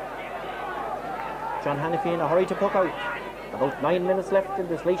 John Hannafy in a hurry to puck out. About 9 minutes left in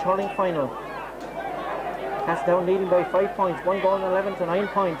this Laois hurling final. Castletown leading by 5 points, 1 goal and 11 to 9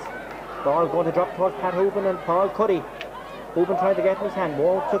 points. Ball going to drop towards Pat Hoban and Paul Cuddy. Hoban trying to get in his hand,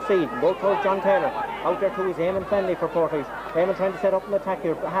 won't succeed. Go towards John Taylor. Out there too is Eamon Fenley for Portlaoise. Eamon trying to set up an attack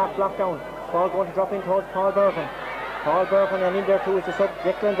here, half blocked down. Ball going to drop in towards Paul Berkin. Paul Berkin, and in there too is the sub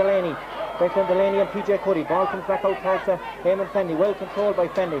Declan Delaney. Declan Delaney and PJ Cuddy. Ball comes back out towards Eamon Fenley, well controlled by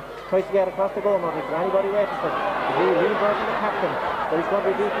Fenley. Tries to get across the goal, not is there anybody waiting for it. Lee Burton, the captain, but he's going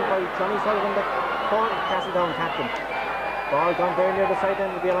to be beaten by Johnny Sullivan, the Castletown captain. Ball gone very near the side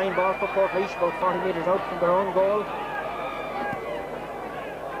end. Will be a line ball for Portlaoise, about 40 metres out from their own goal.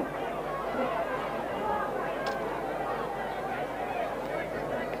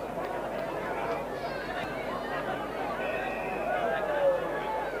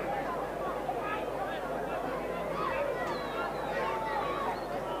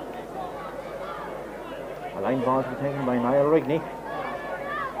 A line ball to be taken by Neill Rigney,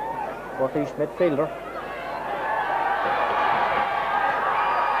 Portlaoise midfielder.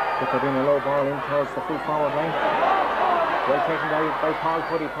 Put in a low ball in towards the full forward line. Well taken by Paul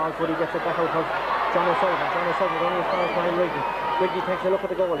Cuddy. Paul Cuddy gets it back out towards John O'Sullivan. John O'Sullivan only as far as Neill Rigney. Rigney takes a look at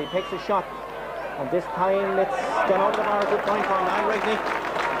the goal. He takes a shot. And this time it's gone over the bar. Good point for Neill Rigney.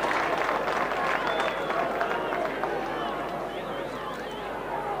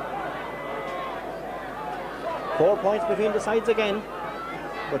 Four points between the sides again,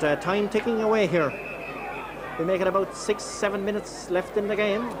 but time ticking away here. We make it about 6-7 minutes left in the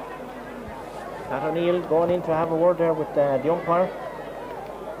game. Pat O'Neill going in to have a word there with the umpire.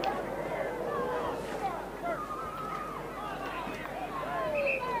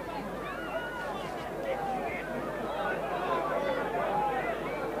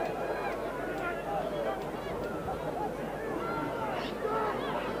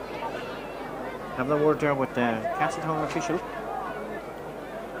 Have the word there with the Castletown official.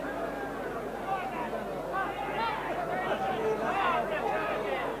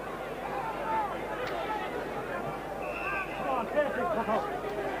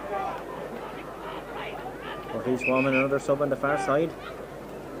 He's warming another sub on the far side.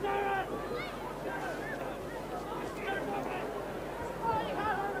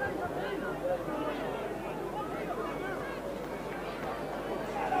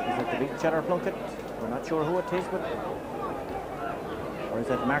 Is it the big Cheddar Plunkett? We're not sure who it is, but or is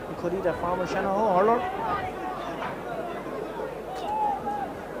it Martin Cuddy, the former Shannon hurler?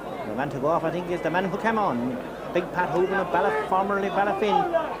 The man to go off, I think, is the man who came on, Big Pat Hogan of formerly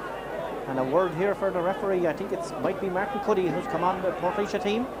Ballypickas. And a word here for the referee. I think it might be Martin Cuddy who's come on the Portlaoise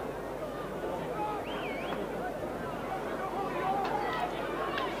team.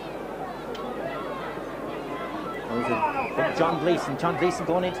 John Gleeson. John Gleeson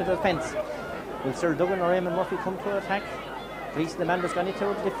going into the defence. Will Sir Duggan or Eamon Murphy come to attack? Gleeson, the man that's gone into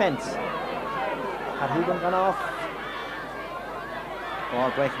the defence. Had Hogan gone off?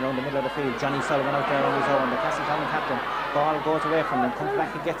 Ball breaking around the middle of the field. Johnny Sullivan out there on his own. The Castletown captain. Ball goes away from him, comes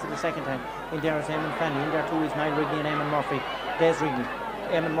back and gets it the second time. In there is Eamon Fanny, in there too is Neill Rigney and Eamon Murphy. There's Rigney.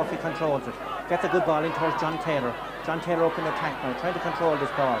 Eamon Murphy controls it. Gets a good ball in towards John Taylor. John Taylor up in attack now, trying to control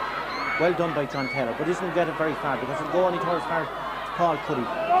this ball. Well done by John Taylor, but isn't get it very far because it'll go only towards far Paul Cuddy.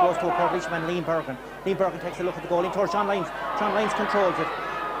 Goes to a Portlaoise man, Liam Bergen. Liam Bergen takes a look at the goal in towards John Lyons. John Lyons controls it.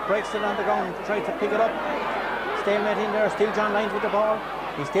 Breaks it on the ground, tries to pick it up. Stalemate in there, still John Lyons with the ball.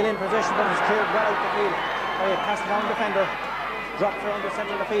 He's still in possession, but he's cleared well out the field by a Castletown defender. Dropped around the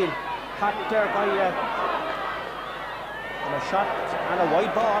centre of the field. Caught there by and a shot and a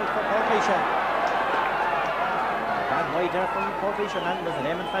wide ball for Portlaoise. Bad wide there from Portlaoise man was an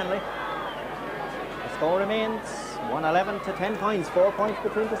Eamon Fanley. The score remains 111 to 10 points, 4 points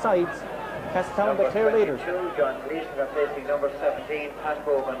between the sides. Castletown the clear leaders. John Gleeson replacing number 17, Pat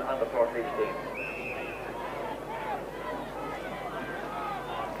Bogan on the Portlaoise team.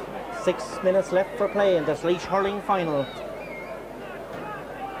 6 minutes left for play in this Laois hurling final.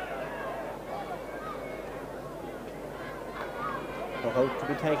 Look out to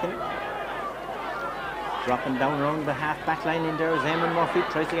be taken. Dropping down around the half back line in there is Eamon Murphy.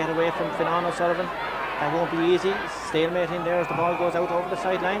 Tries to get away from Finan O'Sullivan. That won't be easy. Stalemate in there as the ball goes out over the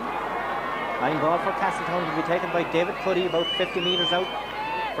sideline. Line ball for Castletown to be taken by David Cuddy about 50 metres out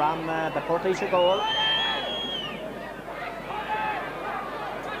from the Portlaoise goal.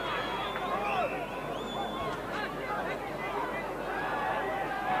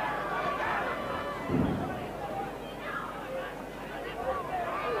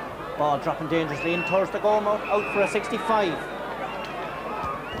 Ball dropping dangerously in towards the goal mouth, out for a 65.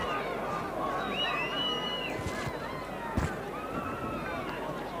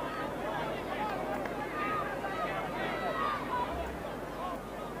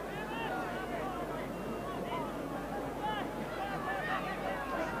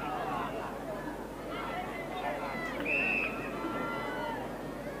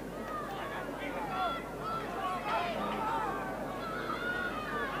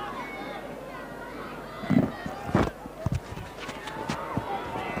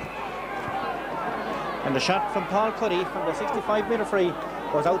 And the shot from Paul Cuddy from the 65-metre free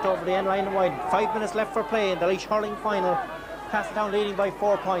goes out over the end line and wide. 5 minutes left for play in the Laois hurling final. Castletown leading by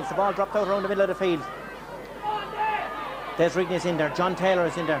 4 points. The ball dropped out around the middle of the field. Des Rigney is in there. John Taylor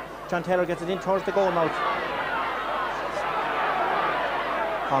is in there. John Taylor gets it in towards the goal mouth.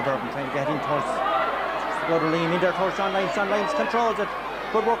 Paul Burton trying to get in towards the go to Liam in there towards John Lyons. John Lyons controls it.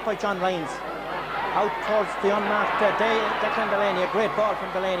 Good work by John Lyons. Out towards the unmarked Declan Delaney. A great ball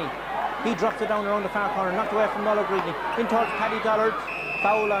from Delaney. He drops it down around the far corner, knocked away from Neill Rigney. In towards Paddy Dollard.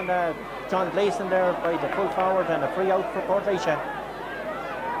 Foul on John Gleeson there by the full forward and a free out for Portlaoise.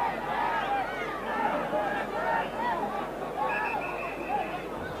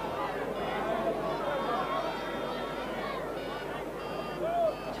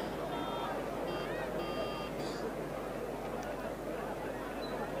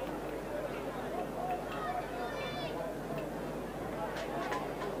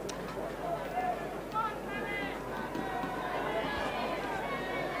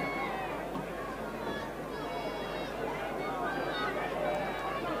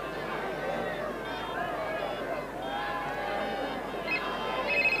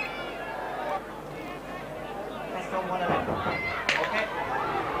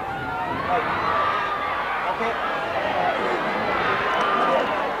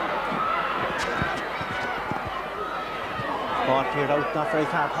 ball cleared out, not very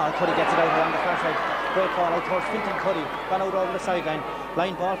far. Paul Cuddy gets it out around the far side. Great ball out towards Fintan Cuddy. Gone out over the sideline.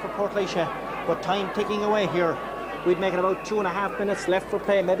 Line ball for Portlaoise. But time ticking away here. We'd make it about 2.5 minutes left for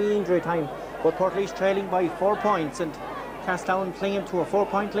play, maybe injury time. But Portlaoise trailing by 4 points and Castletown clinging to a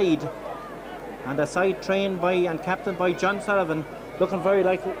 4-point lead. And a side trained by and captained by John Sullivan, looking very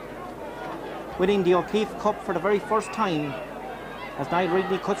like winning the O'Keefe Cup for the very first time. As Neill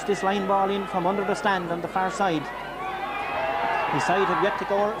Rigney cuts this line ball in from under the stand on the far side. His side have yet to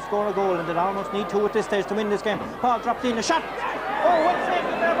score a goal and they almost need to at this stage to win this game. Paul dropped in a shot. Oh, well saved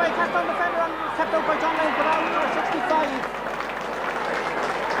there by Castletown defender and kept out by John Lyons, but out number 65.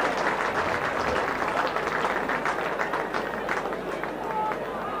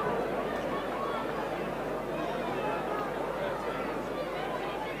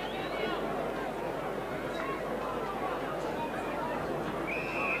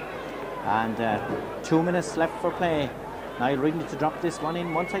 And 2 minutes left for play. Neill Rigney to drop this one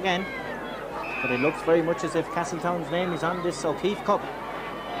in once again. But it looks very much as if Castletown's name is on this O'Keefe Cup.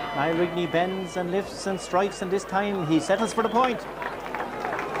 Neill Rigney bends and lifts and strikes, and this time he settles for the point.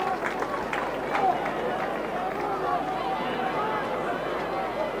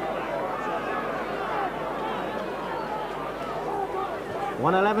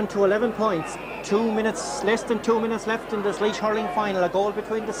 (111 to 11 points). 2 minutes, less than 2 minutes left in this Laois hurling final. A goal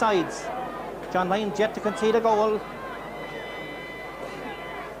between the sides. John Lyons yet to concede a goal.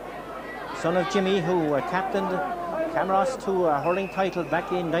 Son of Jimmy, who captained Camross to a hurling title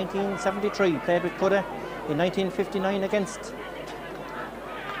back in 1973, played with Cuda in 1959 against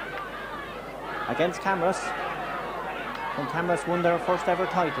Camross, when Camross won their first ever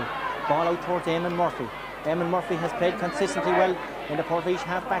title. Ball out towards Eamon Murphy. Eamon Murphy has played consistently well in the Portlaoise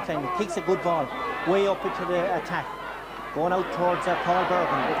half back line. He kicks a good ball way up into the attack. Going out towards Paul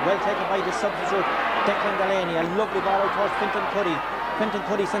Bergen, but well taken by the substitute Declan Delaney. A lovely ball out towards Fintan Cuddy. Fintan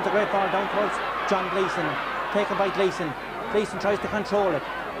Cuddy sent a great ball down towards John Gleeson. Taken by Gleeson. Gleeson tries to control it.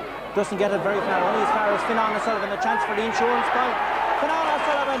 Doesn't get it very far. Only as far as Fionnán O'Sullivan. A chance for the insurance ball. Fionnán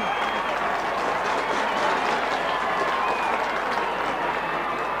O'Sullivan.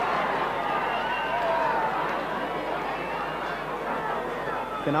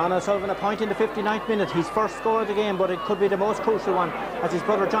 Fionnán O'Sullivan a point in the 59th minute. His first score of the game, but it could be the most crucial one as his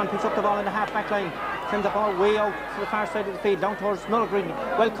brother John picks up the ball in the half back line. Sends the ball way out to the far side of the field, down towards Null Green.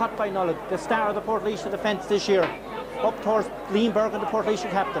 Well caught by Null, the star of the Portlaoise defence this year. Up towards Liam Bergen, the Portlaoise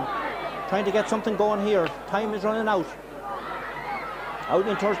captain. Trying to get something going here. Time is running out. Out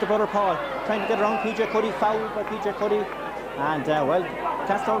in towards the brother Paul. Trying to get around PJ Cuddy, fouled by PJ Cuddy. And well,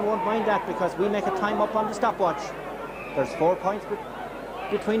 Castletown won't mind that because we make a time up on the stopwatch. There's 4 points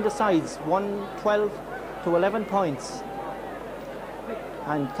between the sides. 112 to 11 points.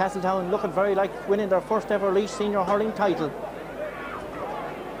 And Castletown looking very like winning their first ever Laois senior hurling title.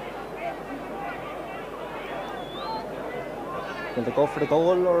 Will they go for the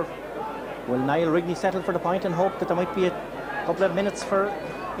goal, or will Neill Rigney settle for the point and hope that there might be a couple of minutes for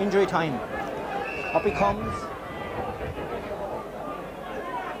injury time? Up he comes.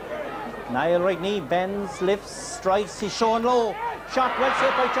 Neill Rigney bends, lifts, strikes, he's shown low. Shot well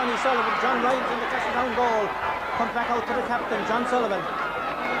saved by Johnny Sullivan. John Lyons in the Castletown goal. Comes back out to the captain, John Sullivan.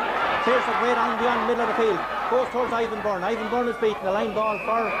 Clears it way down beyond the middle of the field. Goes towards Ivan Byrne. Ivan Byrne is beaten. A line ball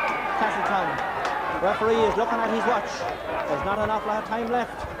for Castletown. Referee is looking at his watch. There's not an awful lot of time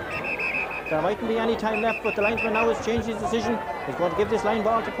left. There mightn't be any time left, but the linesman now has changed his decision. He's going to give this line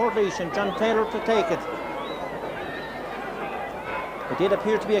ball to Portlaoise and John Taylor to take it. It did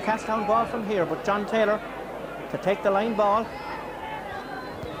appear to be a Castletown ball from here, but John Taylor to take the line ball.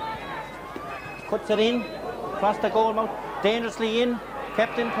 Puts it in, across the goal mouth, dangerously in,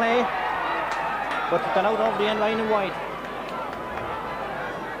 kept in play, but gone out over the end line and wide.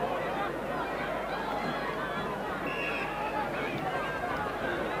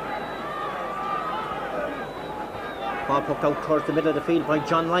 Ball poked out towards the middle of the field by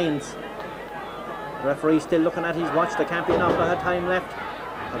John Lyons. The referee still looking at his watch. There can't be an awful lot of time left.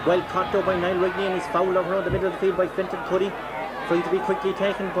 A well caught though by Neill Rigney, and he's fouled over around the middle of the field by Fintan Cuddy. Free to be quickly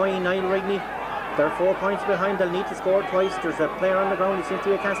taken by Neill Rigney. They're 4 points behind. They'll need to score twice. There's a player on the ground. He seems to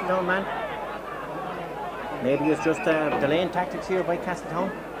be a Castletown man. Maybe it's just delaying tactics here by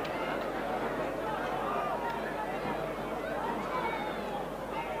Castletown.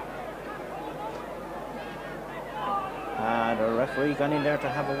 The referee gone in there to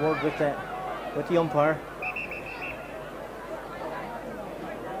have a word with the umpire.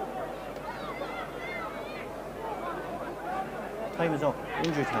 Time is up.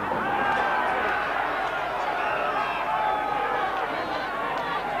 Injury time.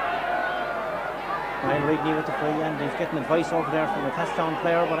 Niall Rigney with the free, and he's getting advice over there from a Castletown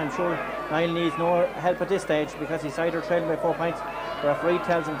player, but I'm sure Niall needs no help at this stage because he's either trailing by 4 points. The referee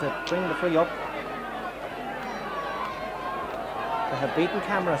tells him to bring the free up. They have beaten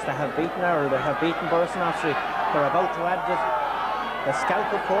Cameras, they have beaten Errol, they have beaten Burson-Ossory. They're about to add the scalp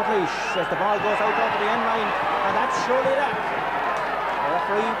of Portlaoise as the ball goes out over the end line, and that's surely that. The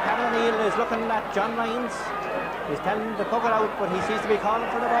referee, Pat O'Neill, is looking at John Lyons. He's telling him to puck it out, but he seems to be calling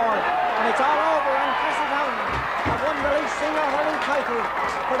for the ball. And it's all over, and Castletown have won the Laois senior hurling title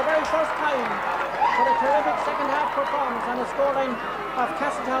for the very first time for a terrific second half performance on a scoreline of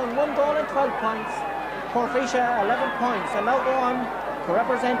Castletown 1 goal and 12 points. Portlaoise 11 points, and now go on to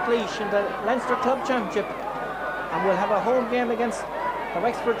represent Laois in the Leinster Club Championship. And we'll have a home game against the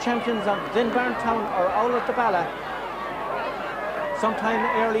Wexford champions of Dinbarntown or Owlet de Bala sometime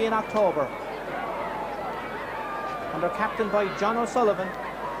early in October. And they're captained by John O'Sullivan,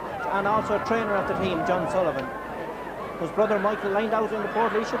 and also a trainer of the team, John Sullivan, whose brother Michael lined out in the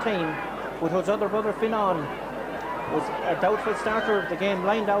Portlaoise team, with whose other brother Finan was a doubtful starter of the game,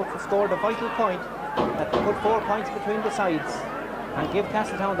 lined out and scored a vital point that put 4 points between the sides and give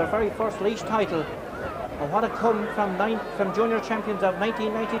Castletown their very first Laois title. And what a come from junior champions of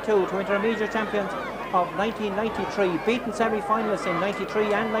 1992 to intermediate champions of 1993, beaten semi-finalists in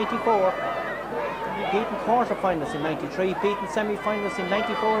 93 and 94, beaten quarter-finalists in 93, beaten semi-finalists in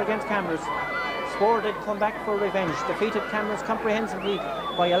 94 against Cameras. Swore they'd come back for revenge, defeated Cameras comprehensively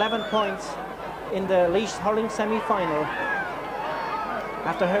by 11 points in the Laois hurling semi-final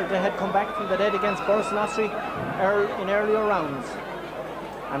after they had come back from the dead against Burson-Ossory in earlier rounds,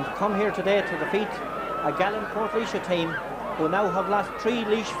 and come here today to defeat a gallant Portlaoise team who now have lost 3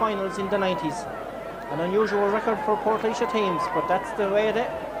 Laois finals in the 90s. An unusual record for Portlaoise teams, but that's the way it is.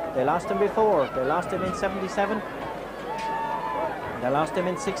 They lost him before. They lost him in 77. They lost him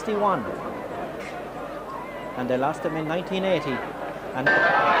in 61. And they lost him in 1980. And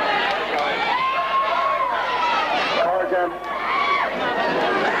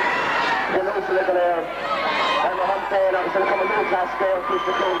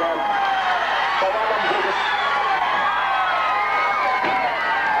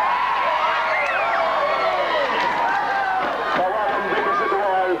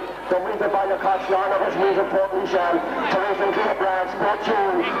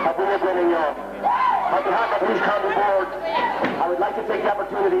on behalf of Laois County Board, I would like to take the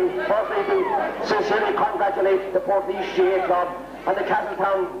opportunity firstly to sincerely congratulate the Portlaoise GA Club and the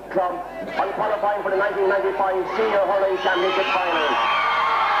Castletown Club on qualifying for the 1995 Senior Hurling Championship Final.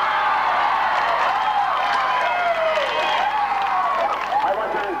 I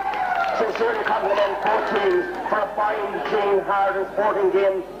want to sincerely compliment both teams for a fine, clean, hard and sporting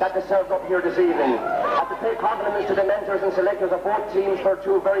game that they served up here this evening. I have to pay compliments to the mentors and selectors of both teams for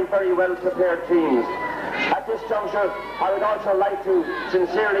 2 very, very well prepared teams. At this juncture, I would also like to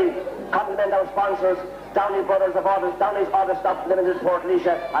sincerely compliment our sponsors, Downey Brothers of Downey's Auto Stop Limited, Portlaoise.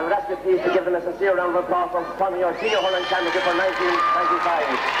 I would ask you please to give them a sincere round of applause for funding our Senior Hurling Championship for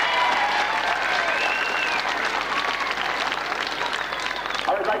 1995.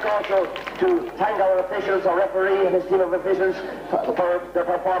 I would like also to thank our officials, our referee and his team of officials for their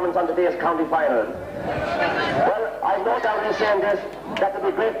performance on today's county final. Well, I've no doubt in saying this, that there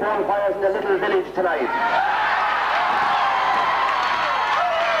will be great bonfires in the little village tonight.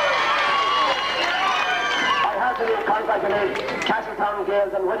 I heartily congratulate Castletown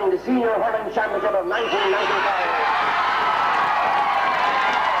Gales on winning the Senior Hurling Championship of 1995.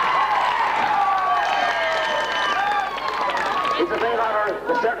 It's a great honour.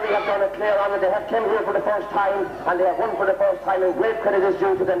 They certainly have done a clear honour. They have come here for the first time, and they have won for the first time, and great credit is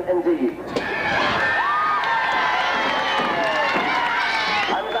due to them indeed.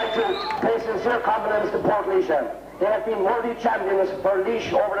 I would like to pay sincere compliments to Portlaoise. They have been worthy champions for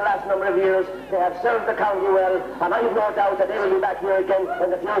Laois over the last number of years. They have served the county well, and I have no doubt that they will be back here again in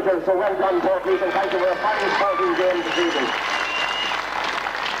the future. So well done, Portlaoise, and thank you for a fine sporting game this evening.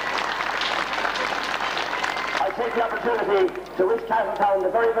 Take the opportunity to wish Castletown the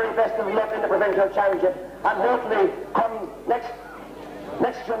very, very best of luck in the provincial championship, and hopefully come next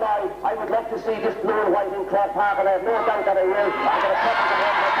July I would love to see this blue and white in Clare Park, and I have no doubt that I will. I'm going to cut it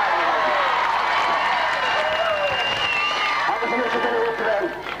around my I was here to get to them.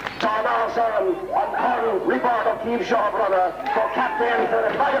 John Armstrong on Colin Report of Keith Shaw brother for captain for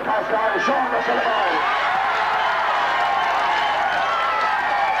the Videography star, Sean Sullivan.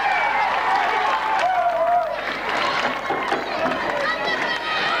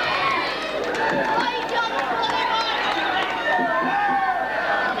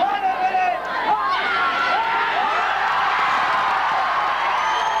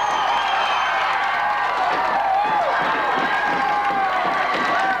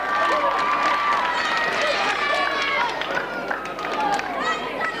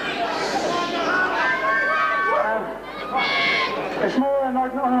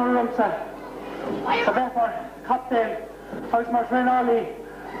 Rumsa. A therefore, Captain, agus mar Renali,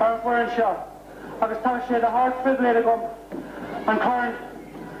 or Warrenshaw. Agus Tashi, the Heart Fridley Gum, and Corn,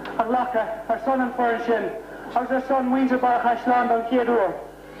 and Locka, her son and Warrenshin. Agus her son, Windsor Bar Hashland, and Kiedur.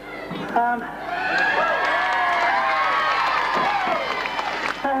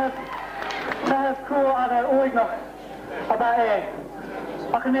 Have crew at our Oignach, about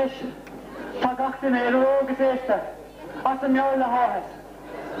Achanish, Tagachtin, a rogue sister, Aston Yarla Horse,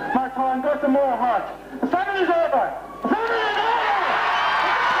 Marton, got some more heart. The famine is over! The famine is over!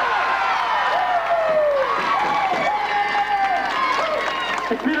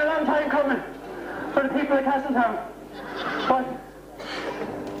 It's been a long time coming for the people of Castletown, but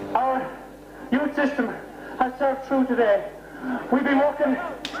our youth system has served through today. We've been working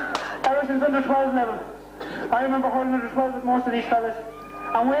ever since under 12 level. I remember holding under 12 with most of these fellas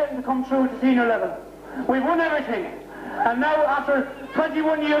and waiting to come through to senior level. We've won everything, and now after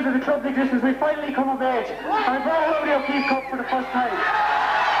 21 years of the club's existence, we've finally come of age and we brought home the O'Keefe Cup for the first time.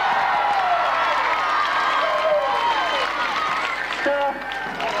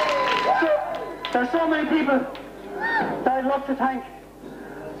 There are so many people that I'd love to thank,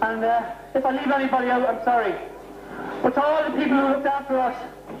 and if I leave anybody out, I'm sorry. But to all the people who looked after us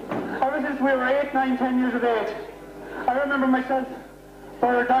ever since we were 8, 9, 10 years of age. I remember myself,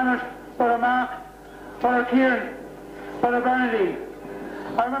 Brother Donald, Brother Mark, Brother Kieran, Brother Bernadine.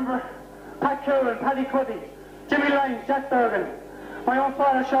 I remember Pat Curran, Paddy Cuddy, Jimmy Lyons, Jack Bergen, my own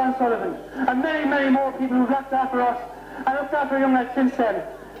father Sean Sullivan, and many, many more people who've looked after us and looked after young lads since then.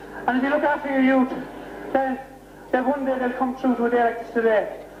 And if you look after your youth, then one day they'll come through to a day like this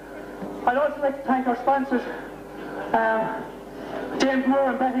today. I'd also like to thank our sponsors, James Moore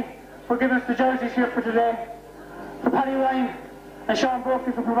and Betty, for giving us the jerseys here for today, for Paddy Ryan and Sean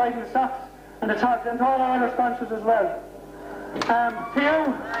Brophy for providing the socks and the togs, and to all our other sponsors as well. To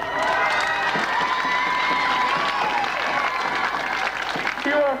you,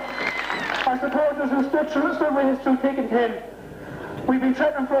 our supporters who stood with us through thick and thin. We've been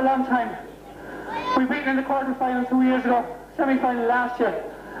threatening for a long time. We beat in the quarter-final 2 years ago, semi-final last year,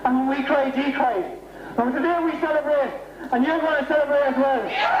 and when we cried, he cried. And today we celebrate, and you're going to celebrate as well.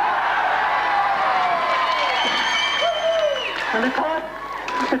 And the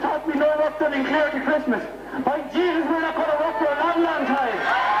thought we know what's done in Clare to Christmas. By Jesus, we're not going to work for a long, long time. A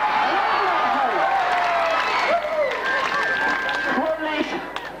long, long time.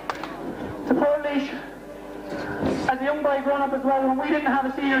 To Portlaoise, as a young boy growing up as well, when we didn't have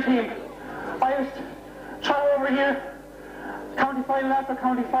a senior team, I used to try over here, county final after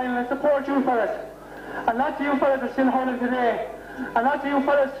county final, and support you fellas. And lots of you fellas are still hurling today. And lots of you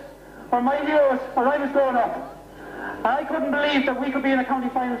fellas were my heroes when I was growing up. And I couldn't believe that we could be in a county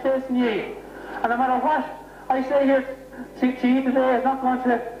final facing ye. And no matter what I say here to you today is not going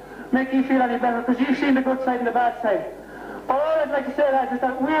to make you feel any better, because you've seen the good side and the bad side. But all I'd like to say is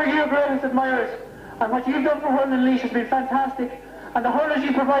that we're your greatest admirers. And what you've done for hurling in Laois has been fantastic. And the hurlers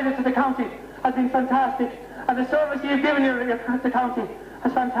you provided to the county has been fantastic. And the service you've given the county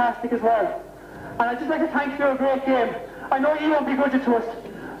is fantastic as well. And I'd just like to thank you for a great game. I know you won't be good to us.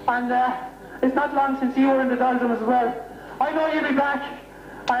 And it's not long since you were in the doldrums as well. I know you'll be back.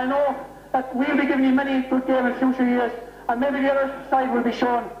 And I know that we'll be giving you many good games in future years. And maybe the other side will be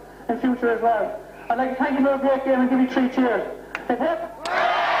shown in future as well. I'd like to thank you for a great game and give you 3 cheers. Hip hip!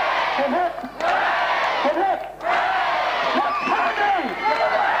 Hip hip! Hip hip! What's happening?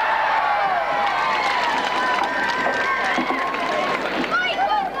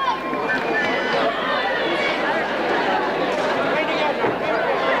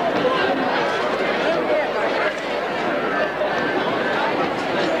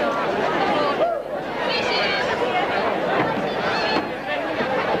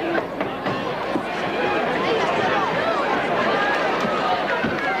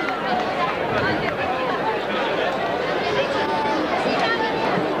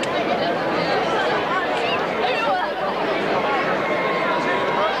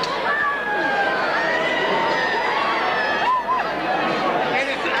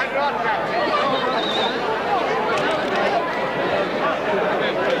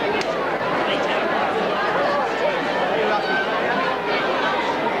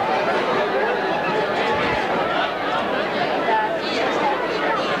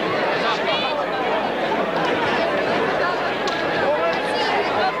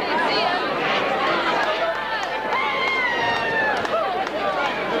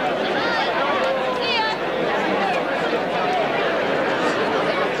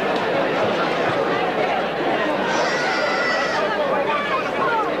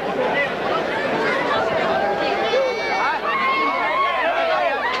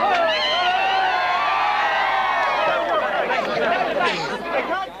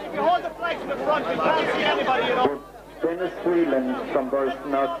 front, we can't see anybody, you know. Dennis Whelan from Burst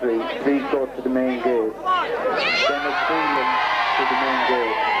Nursery, please go to the main gate. Dennis Whelan to the main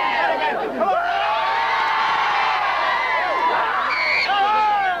gate.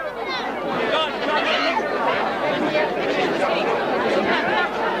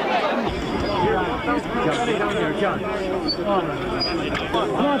 John.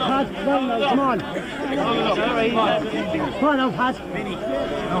 Come on, Pat. Come on. Come on now, Pat.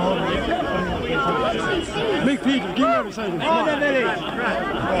 Big Peter, give me every side. Oh, there it is.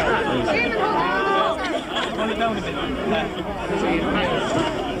 Run it down a bit.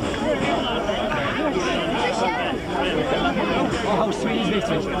 Oh, how sweet is this?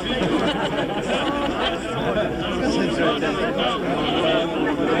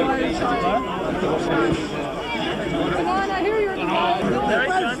 Come on, I hear you're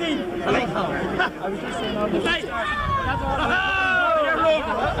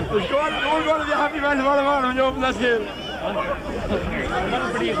We're going to be happy man tomorrow when you open that hill.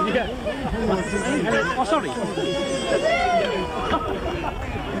 Oh, sorry.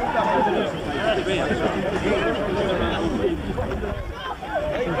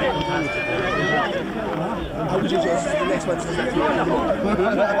 How would you just the next one?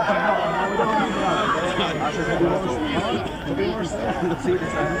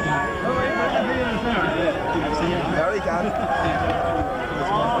 There he can.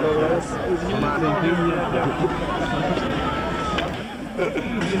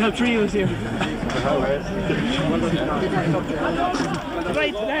 You have three of us here.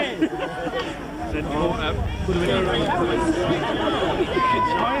 Right today.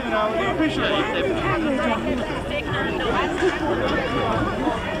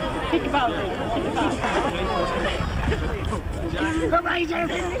 Think about it.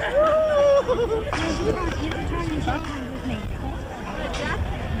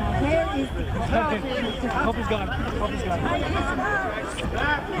 Where is the Cup is gone. Cup is gone.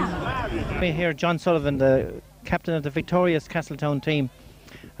 We hear John Sullivan, the captain of the victorious Castletown team,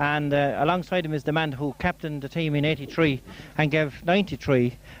 and alongside him is the man who captained the team in '83 and gave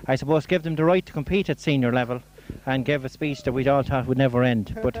 '93, I suppose, gave them the right to compete at senior level, and gave a speech that we'd all thought would never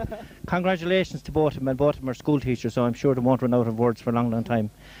end. But congratulations to both of them, and both of them are school teachers, so I'm sure they won't run out of words for a long, long time.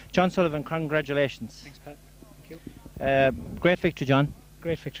 John Sullivan, congratulations. Thanks, Pat. Thank you. Great victory, John.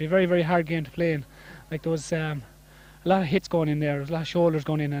 Great victory. Very, very hard game to play in. Like there was a lot of hits going in there. There was a lot of shoulders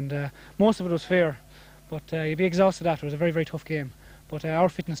going in, and most of it was fair. But you'd be exhausted after. It was a very, very tough game. But our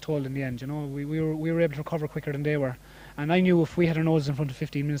fitness told in the end. You know, we were able to recover quicker than they were. And I knew if we had our noses in front of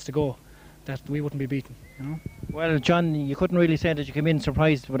 15 minutes to go, that we wouldn't be beaten. You know. Well, John, you couldn't really say that you came in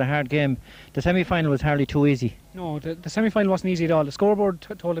surprised with a hard game. The semi-final was hardly too easy. No, the semi-final wasn't easy at all. The scoreboard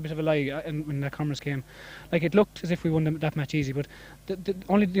told a bit of a lie when the cameras came. Like, it looked as if we won that match easy, but the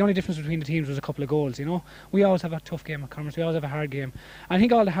only difference between the teams was a couple of goals. You know, we always have a tough game at Commerce. We always have a hard game. And I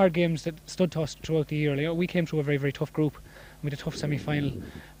think all the hard games that stood to us throughout the year. Like, we came through a very, very tough group. We had a tough semi-final.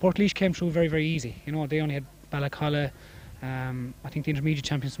 Portlaoise came through very, very easy. You know, they only had Ballypickas. I think the intermediate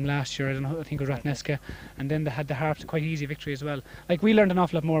champions from last year, I think it was Ratneska, and then they had the Harps, quite easy victory as well. Like, we learned an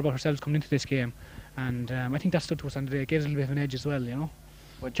awful lot more about ourselves coming into this game, and I think that stood to us on the day. It gave us a little bit of an edge as well, you know.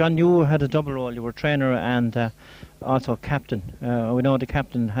 Well, John, you had a double role. You were trainer and also captain. We know the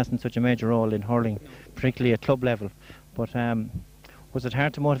captain hasn't such a major role in hurling, particularly at club level, but was it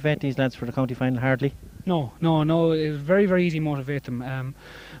hard to motivate these lads for the county final? Hardly. No. It was very, very easy to motivate them.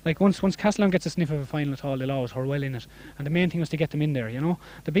 Like once Castletown gets a sniff of a final at all, they'll always hurl well in it. And the main thing was to get them in there, you know.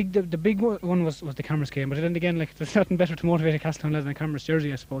 The big one was the Cameras game, but then again, like, there's nothing better to motivate a Castletown lad than a Cameras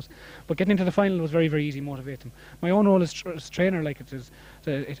jersey, I suppose. But getting into the final was very, very easy to motivate them. My own role as trainer, like,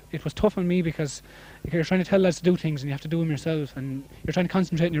 it was tough on me because you're trying to tell lads to do things and you have to do them yourself, and you're trying to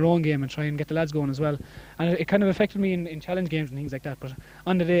concentrate on your own game and try and get the lads going as well. And it kind of affected me in challenge games and things like that. But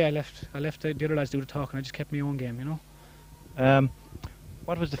on the day, I left the other lads do the talk, and I just kept my own game, you know.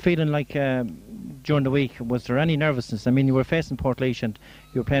 What was the feeling like during the week? Was there any nervousness? I mean, you were facing Portlaoise and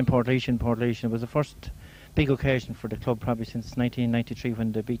you were playing Portlaoise in Portlaoise. It was the first big occasion for the club probably since 1993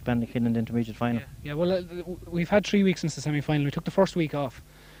 when they beat Ballypickas in the intermediate final. Yeah, well, we've had 3 weeks since the semi-final. We took the first week off,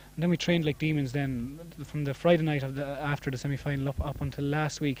 and then we trained like demons then from the Friday night after the semi-final up until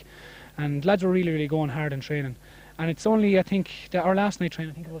last week. And lads were really, really going hard in training. And it's only, I think, our last night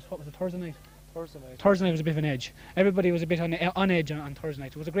training, I think it was, what was it, Thursday night? Thursday night was a bit of an edge. Everybody was a bit on edge on Thursday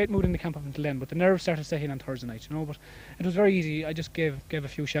night. It was a great mood in the camp up until then, but the nerves started setting in on Thursday night, you know. But it was very easy. I just gave a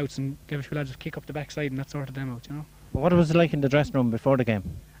few shouts and gave a few lads a kick up the backside, and that sorted them out, you know. What was it like in the dressing room before the game?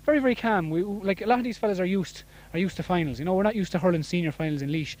 very, very calm. We, like a lot of these fellas are used to finals. You know, we're not used to hurling senior finals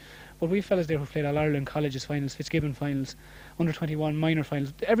in Laois, but we've fellas there who played All Ireland colleges finals, Fitzgibbon finals, under 21 minor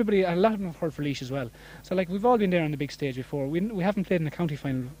finals. Everybody, a lot of them have hurled for Laois as well. So like we've all been there on the big stage before. We haven't played in a county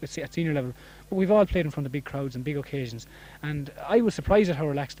final at senior level, but we've all played in front of big crowds and big occasions. And I was surprised at how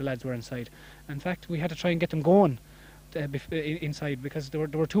relaxed the lads were inside. In fact, we had to try and get them going inside because they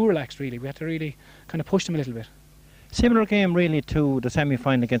were too relaxed. Really, we had to really kind of push them a little bit. Similar game really to the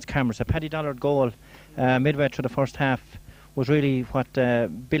semi-final against Cameras. A Paddy Dollard goal midway through the first half was really what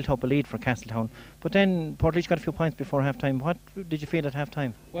built up a lead for Castletown. But then Portlaoise got a few points before half-time. What did you feel at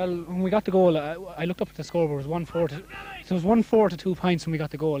half-time? Well, when we got the goal, I looked up at the scoreboard. It was 1-4 to, so it was 1-4 to 2 points when we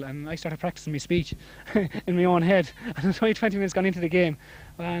got the goal, and I started practicing my speech in my own head. And it was only 20 minutes gone into the game,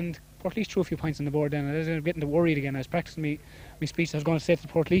 and Portlaoise threw a few points on the board then, and I was getting worried again. I was practicing my speech I was going to say to the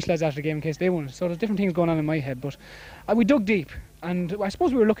Portlaoise lads after the game in case they won. So there's different things going on in my head, but we dug deep, and I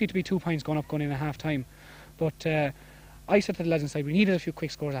suppose we were lucky to be 2 points going in at half-time. But I said to the lads inside, we needed a few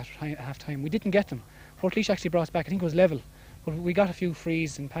quick scores after half-time. We didn't get them. Portlaoise actually brought us back, I think it was level, but we got a few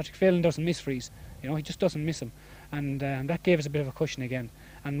frees, and Patrick Phelan doesn't miss frees. You know, he just doesn't miss them, and that gave us a bit of a cushion again.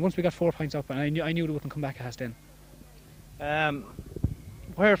 And once we got 4 points up, and I knew they wouldn't come back at half-10.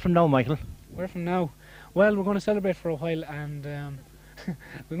 Where from now, Michael? Where from now? Well, we're going to celebrate for a while, and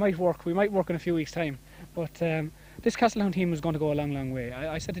we might work in a few weeks' time. But this Castletown team is going to go a long, long way.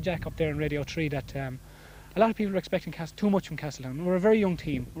 I said to Jack up there in Radio 3 that a lot of people are expecting too much from Castletown. We're a very young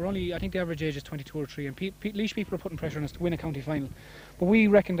team. We're only, I think the average age is 22 or 3, and Laois people are putting pressure on us to win a county final. But we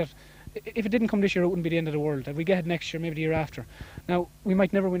reckon that if it didn't come this year, it wouldn't be the end of the world. That we get it next year, maybe the year after. Now, we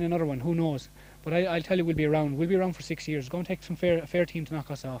might never win another one, who knows? But I'll tell you, we'll be around. We'll be around for 6 years. It's going to take a fair team to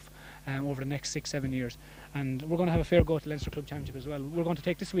knock us off over the next 6-7 years. And we're going to have a fair go at the Leinster Club Championship as well. We're going to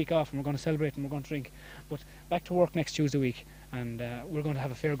take this week off, and we're going to celebrate, and we're going to drink. But back to work next Tuesday week, and we're going to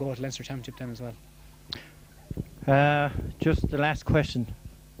have a fair go at the Leinster Championship then as well. Just the last question.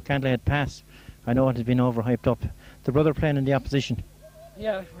 Candlehead Pass. I know it has been overhyped up. The brother playing in the opposition.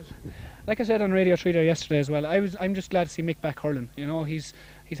 Yeah, like I said on Radio 3 there yesterday as well, I'm just glad to see Mick back hurling. You know, he's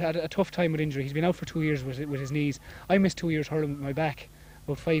had a tough time with injury. He's been out for 2 years with his knees. I missed 2 years hurling with my back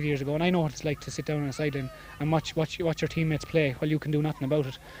about 5 years ago, and I know what it's like to sit down on a sideline and watch your teammates play while you can do nothing about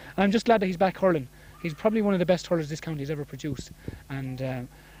it. And I'm just glad that he's back hurling. He's probably one of the best hurlers this county's ever produced, and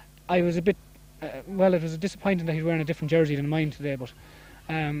I was a bit well, it was disappointing that he's wearing a different jersey than mine today, but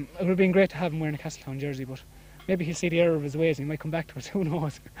it would have been great to have him wearing a Castletown jersey, but maybe he'll see the error of his ways and he might come back to us, who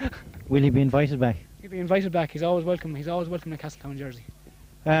knows. Will he be invited back? He'll be invited back. He's always welcome in a Castletown jersey.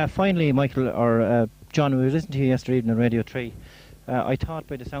 Finally, Michael, or John, we listened to you yesterday evening on Radio 3. I thought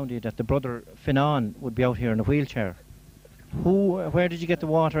by the sound of you that the brother Finan would be out here in a wheelchair. Where did you get the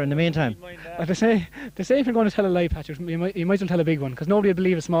water in the meantime? They say if you're going to tell a lie, Patrick, you might as well tell a big one, because nobody would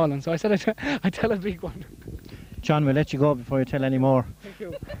believe a small one. So I said I'd tell a big one. John, we'll let you go before you tell any more. Thank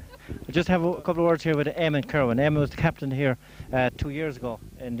you. I just have a couple of words here with Eamon Kerwin. Eamon was the captain here 2 years ago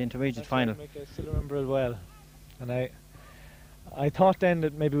in the intermediate final. I still remember it well, and I thought then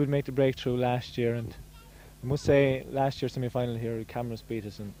that maybe we'd make the breakthrough last year, and I must say last year's semi-final here, Cameras beat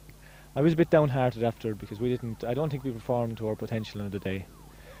us, and I was a bit downhearted after, because I don't think we performed to our potential on the day.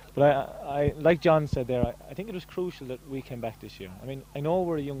 But I like John said there, I think it was crucial that we came back this year. I mean, I know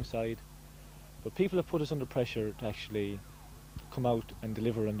we're a young side, but people have put us under pressure to actually come out and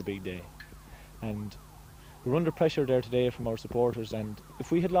deliver on the big day. And we're under pressure there today from our supporters, and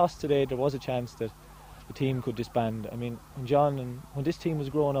if we had lost today, there was a chance that the team could disband. I mean, when this team was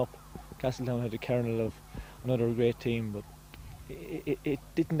growing up, Castletown had a kernel of another great team, but it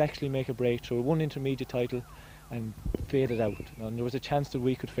didn't actually make a breakthrough. It won intermediate title and faded out, and there was a chance that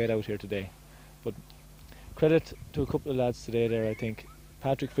we could fade out here today. But credit to a couple of lads today there. I think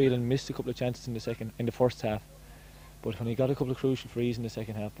Patrick Phelan missed a couple of chances in the first half, but when he got a couple of crucial frees in the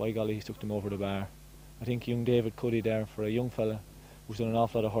second half, by golly, he took them over the bar. I think young David Cuddy there, for a young fella who's done an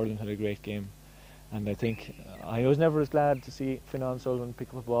awful lot of hurling, had a great game. And I think I was never as glad to see Finan Sullivan pick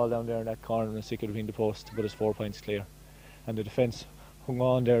up a ball down there in that corner and stick it between the posts to put us 4 points clear. And the defence hung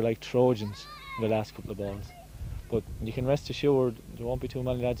on there like Trojans in the last couple of balls. But you can rest assured there won't be too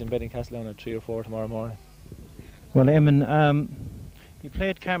many lads in bed in Castletown at 3 or 4 tomorrow morning. Well, Eamon, you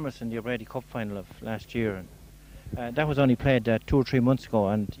played Cameras in the O'Brady Cup final of last year, and that was only played 2 or 3 months ago,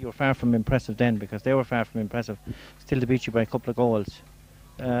 and you were far from impressive then, because they were far from impressive, still to beat you by a couple of goals.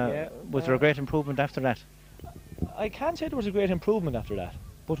 Was there a great improvement after that? I can't say there was a great improvement after that,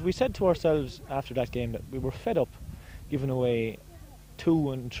 but we said to ourselves after that game that we were fed up giving away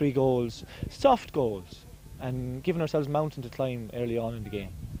 2 and 3 goals, soft goals, and giving ourselves mountain to climb early on in the game.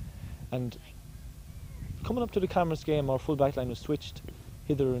 And coming up to the Cameras game, our full back line was switched.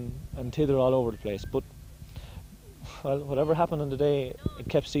 hither and thither all over the place. But well, whatever happened on the day, it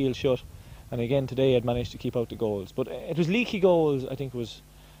kept sealed shut. And again today, it managed to keep out the goals. But it was leaky goals. I think was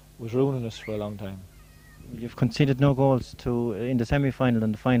ruining us for a long time. You've conceded no goals in the semi-final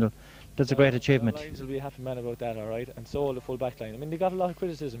and the final. That's a great achievement. The Lions will be a happy man about that, all right. And so will the full back line. I mean, they got a lot of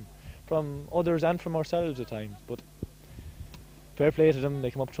criticism from others and from ourselves at times. But fair play to them.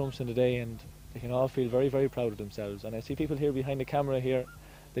 They come up trumps in the day, and they can all feel very, very proud of themselves. And I see people here behind the camera here.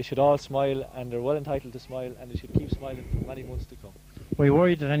 They should all smile, and they're well entitled to smile, and they should keep smiling for many months to come. Were you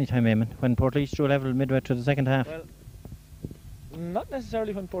worried at any time, Eamon, when Portlaoise drew level midway through the second half? Well, not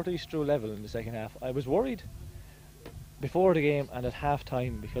necessarily when Portlaoise drew level in the second half. I was worried before the game and at half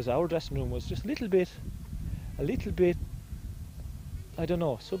time, because our dressing room was just a little bit, I don't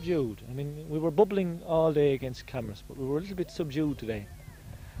know, subdued. I mean, we were bubbling all day against cameras, but we were a little bit subdued today.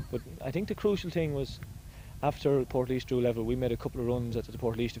 But I think the crucial thing was, after Portlaoise drew level, we made a couple of runs at the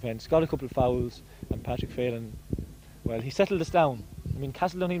Portlaoise defence, got a couple of fouls, and Patrick Phelan, well, he settled us down. I mean,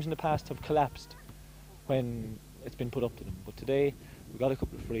 Castletown teams in the past have collapsed when it's been put up to them, but today we got a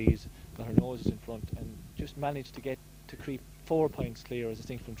couple of frees, got our noses in front, and just managed to creep 4 points clear as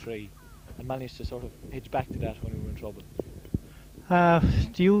distinct from 3, and managed to sort of edge back to that when we were in trouble.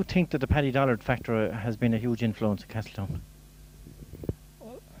 Do you think that the Paddy Dollard factor has been a huge influence at Castletown?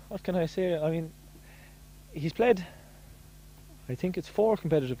 Well, what can I say? I mean, he's played, I think it's 3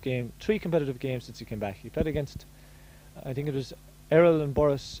 competitive games since he came back. He played against, I think it was Errol and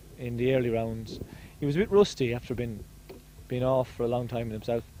Boris in the early rounds. He was a bit rusty after being off for a long time in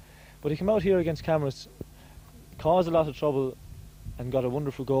himself, but he came out here against cameras, caused a lot of trouble, and got a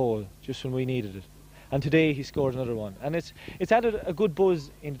wonderful goal just when we needed it. And today he scored another one, and it's added a good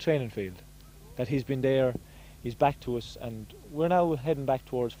buzz in the training field that he's been there, he's back to us, and we're now heading back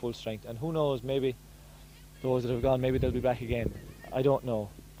towards full strength. And who knows, maybe those that have gone, maybe they'll be back again. I don't know,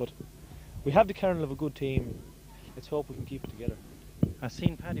 but we have the kernel of a good team. Let's hope we can keep it together. I've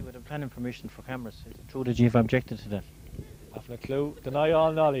seen Paddy with a planning permission for cameras. Is it true that you've objected to that? Haven't a clue. Deny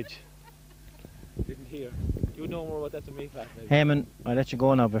all knowledge. Didn't hear. You know more about that than me, Pat. Eamon, I'll let you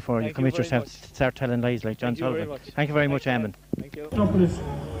go now before you commit yourself to start telling lies like John Sullivan. Thank you very much, Eamon. Thank you.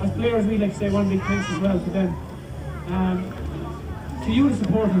 As players, we like to say one big thanks as well to them. To you, the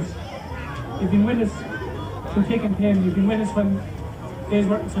supporters, you've been with us through thick and thin. You've been with us when days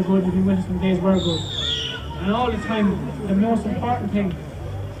weren't so good. You've been with us when days were good. And all the time, the most important thing,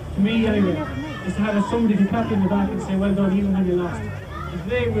 to me anyway, is to have somebody to clap you in the back and say, well done, even when you lost. And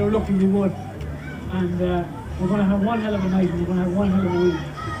today we were lucky we won. And we're going to have one hell of a night, and we're going to have one hell of a week.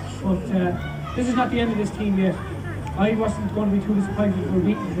 But this is not the end of this team yet. I wasn't going to be too disappointed if we were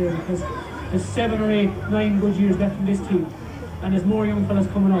beaten today, because there's 7 or 8, 9 good years left in this team, and there's more young fellas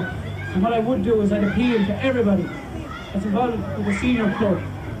coming up. And what I would do is I'd appeal to everybody that's involved with the senior club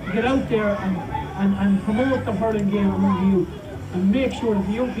to get out there and promote the hurling game among the youth, and make sure that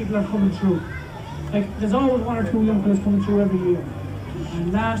the young people are coming through. Like, there's always 1 or 2 young fellas coming through every year.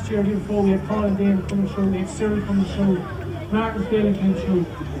 And last year, the year before, we had Colin Dane coming through, we had Cyril coming through, Martin Phelan came through,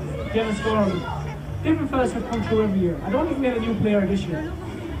 Dennis Gordon. Different fellas have come through every year. I don't think we had a new player this year,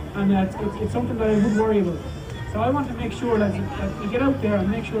 and it's something that I would worry about. So I want to make sure that we get out there and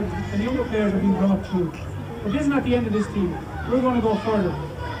make sure that the younger players are being brought through. But this is not the end of this team. We're going to go further.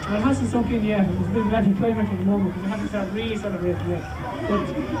 And it hasn't sunk in yet. It's a bit of an anticlimax at the moment because we haven't started really celebrating yet. But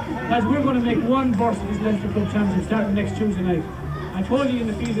as we're going to make one burst of this Leinster Club Championship starting next Tuesday night. I told you in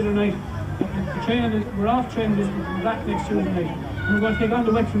the field the other night, we're off training this week, we're back next Tuesday night. And we're going to take on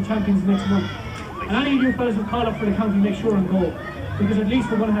the Wexford champions next month. And any of you fellas who call up for the county, make sure and go. Because at least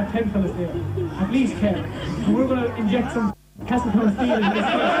we're going to have 10 fellas there. At least 10. And we're going to inject some Castletown steel into this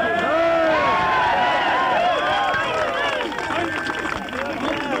place.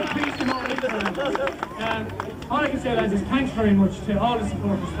 All I can say, lads, is thanks very much to all the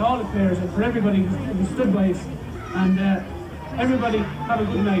supporters, to all the players, and for everybody who stood by us. And everybody have a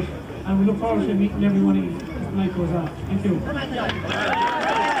good night, and we look forward to meeting everyone as the night goes on. Thank you.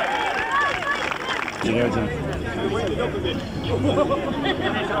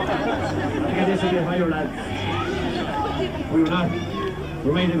 Get this a bit higher, lads.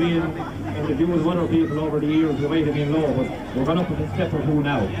 We might have been in the view with other people over the years, we might have been low, but we're going up with a step or 2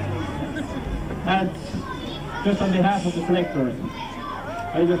 now. And just on behalf of the selectors,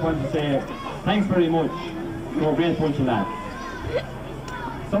 I just want to say thanks very much to a great bunch of lads.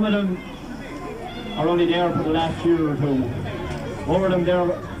 Some of them are only there for the last year or 2. More of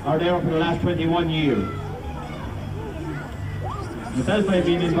them are there for the last 21 years. Myself, I've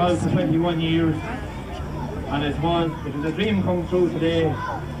been involved for 21 years, and it was a dream come true today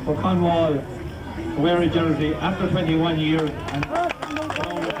for Cornwall to wear a jersey after 21 years. And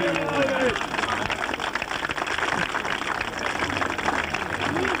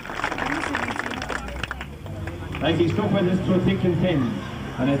Like he stuck with us through thick and thin,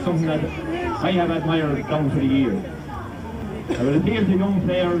 and it's something that I have admired down for the years. I will appeal to young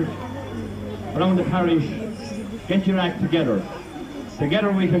players around the parish, get your act together.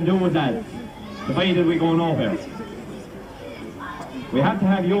 Together we can do that. Divided we go nowhere. We have to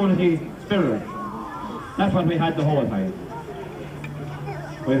have unity spirit. That's what we had the whole time.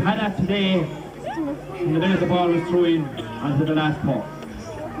 We've had that today from the minute the ball was thrown in onto the last puck.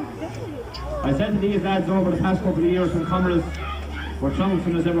 I said to these lads over the past couple of years when Commerce were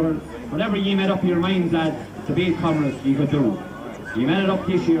trouncing us ever, whatever you made up your minds, lads, to beat Commerce, you could do. You made it up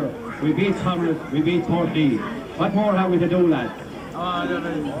this year. We beat Commerce, we beat Portlaoise. What more have we to do, lads?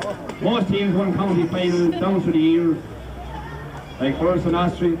 Most teams won county finals down through the years, like Burst and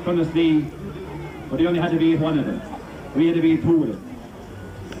Austria, Tunnesley, but they only had to beat one of them. We had to beat two of them.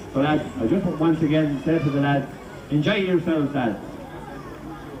 So lads, I just once again said to the lads, enjoy yourselves, lads.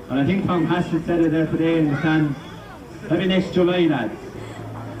 And I think Tom Haskett said it there today in the stand, maybe next July, lads,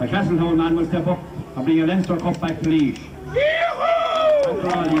 the Castletown man will step up and bring a Leinster Cup back to Laois. After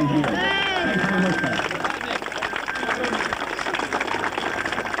all these years. Thanks very much, lads.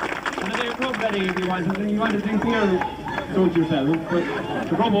 And if you're club ready, if you want to drink beer, suit yourself. But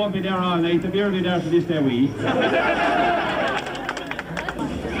the club won't be there all night, the beer will be there for this day week.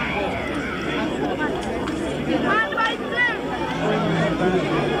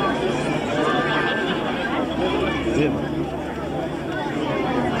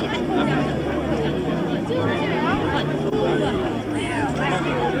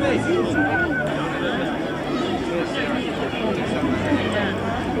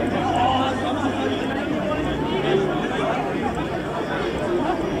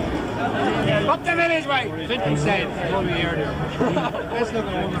 Up the village way! 50 cents over here. Let's look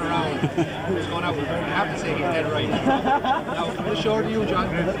at a woman around who's going out with her. I have to say he's dead right. Now, how short are you, John?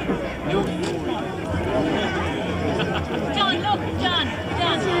 You. John, look, John.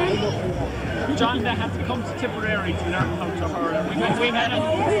 John, that has to come to Tipperary to learn how to hurl.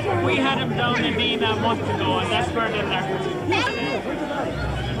 We had him down in Neill a month ago, and that's where they learned.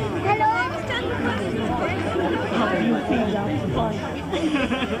 Hello. How do you feel that?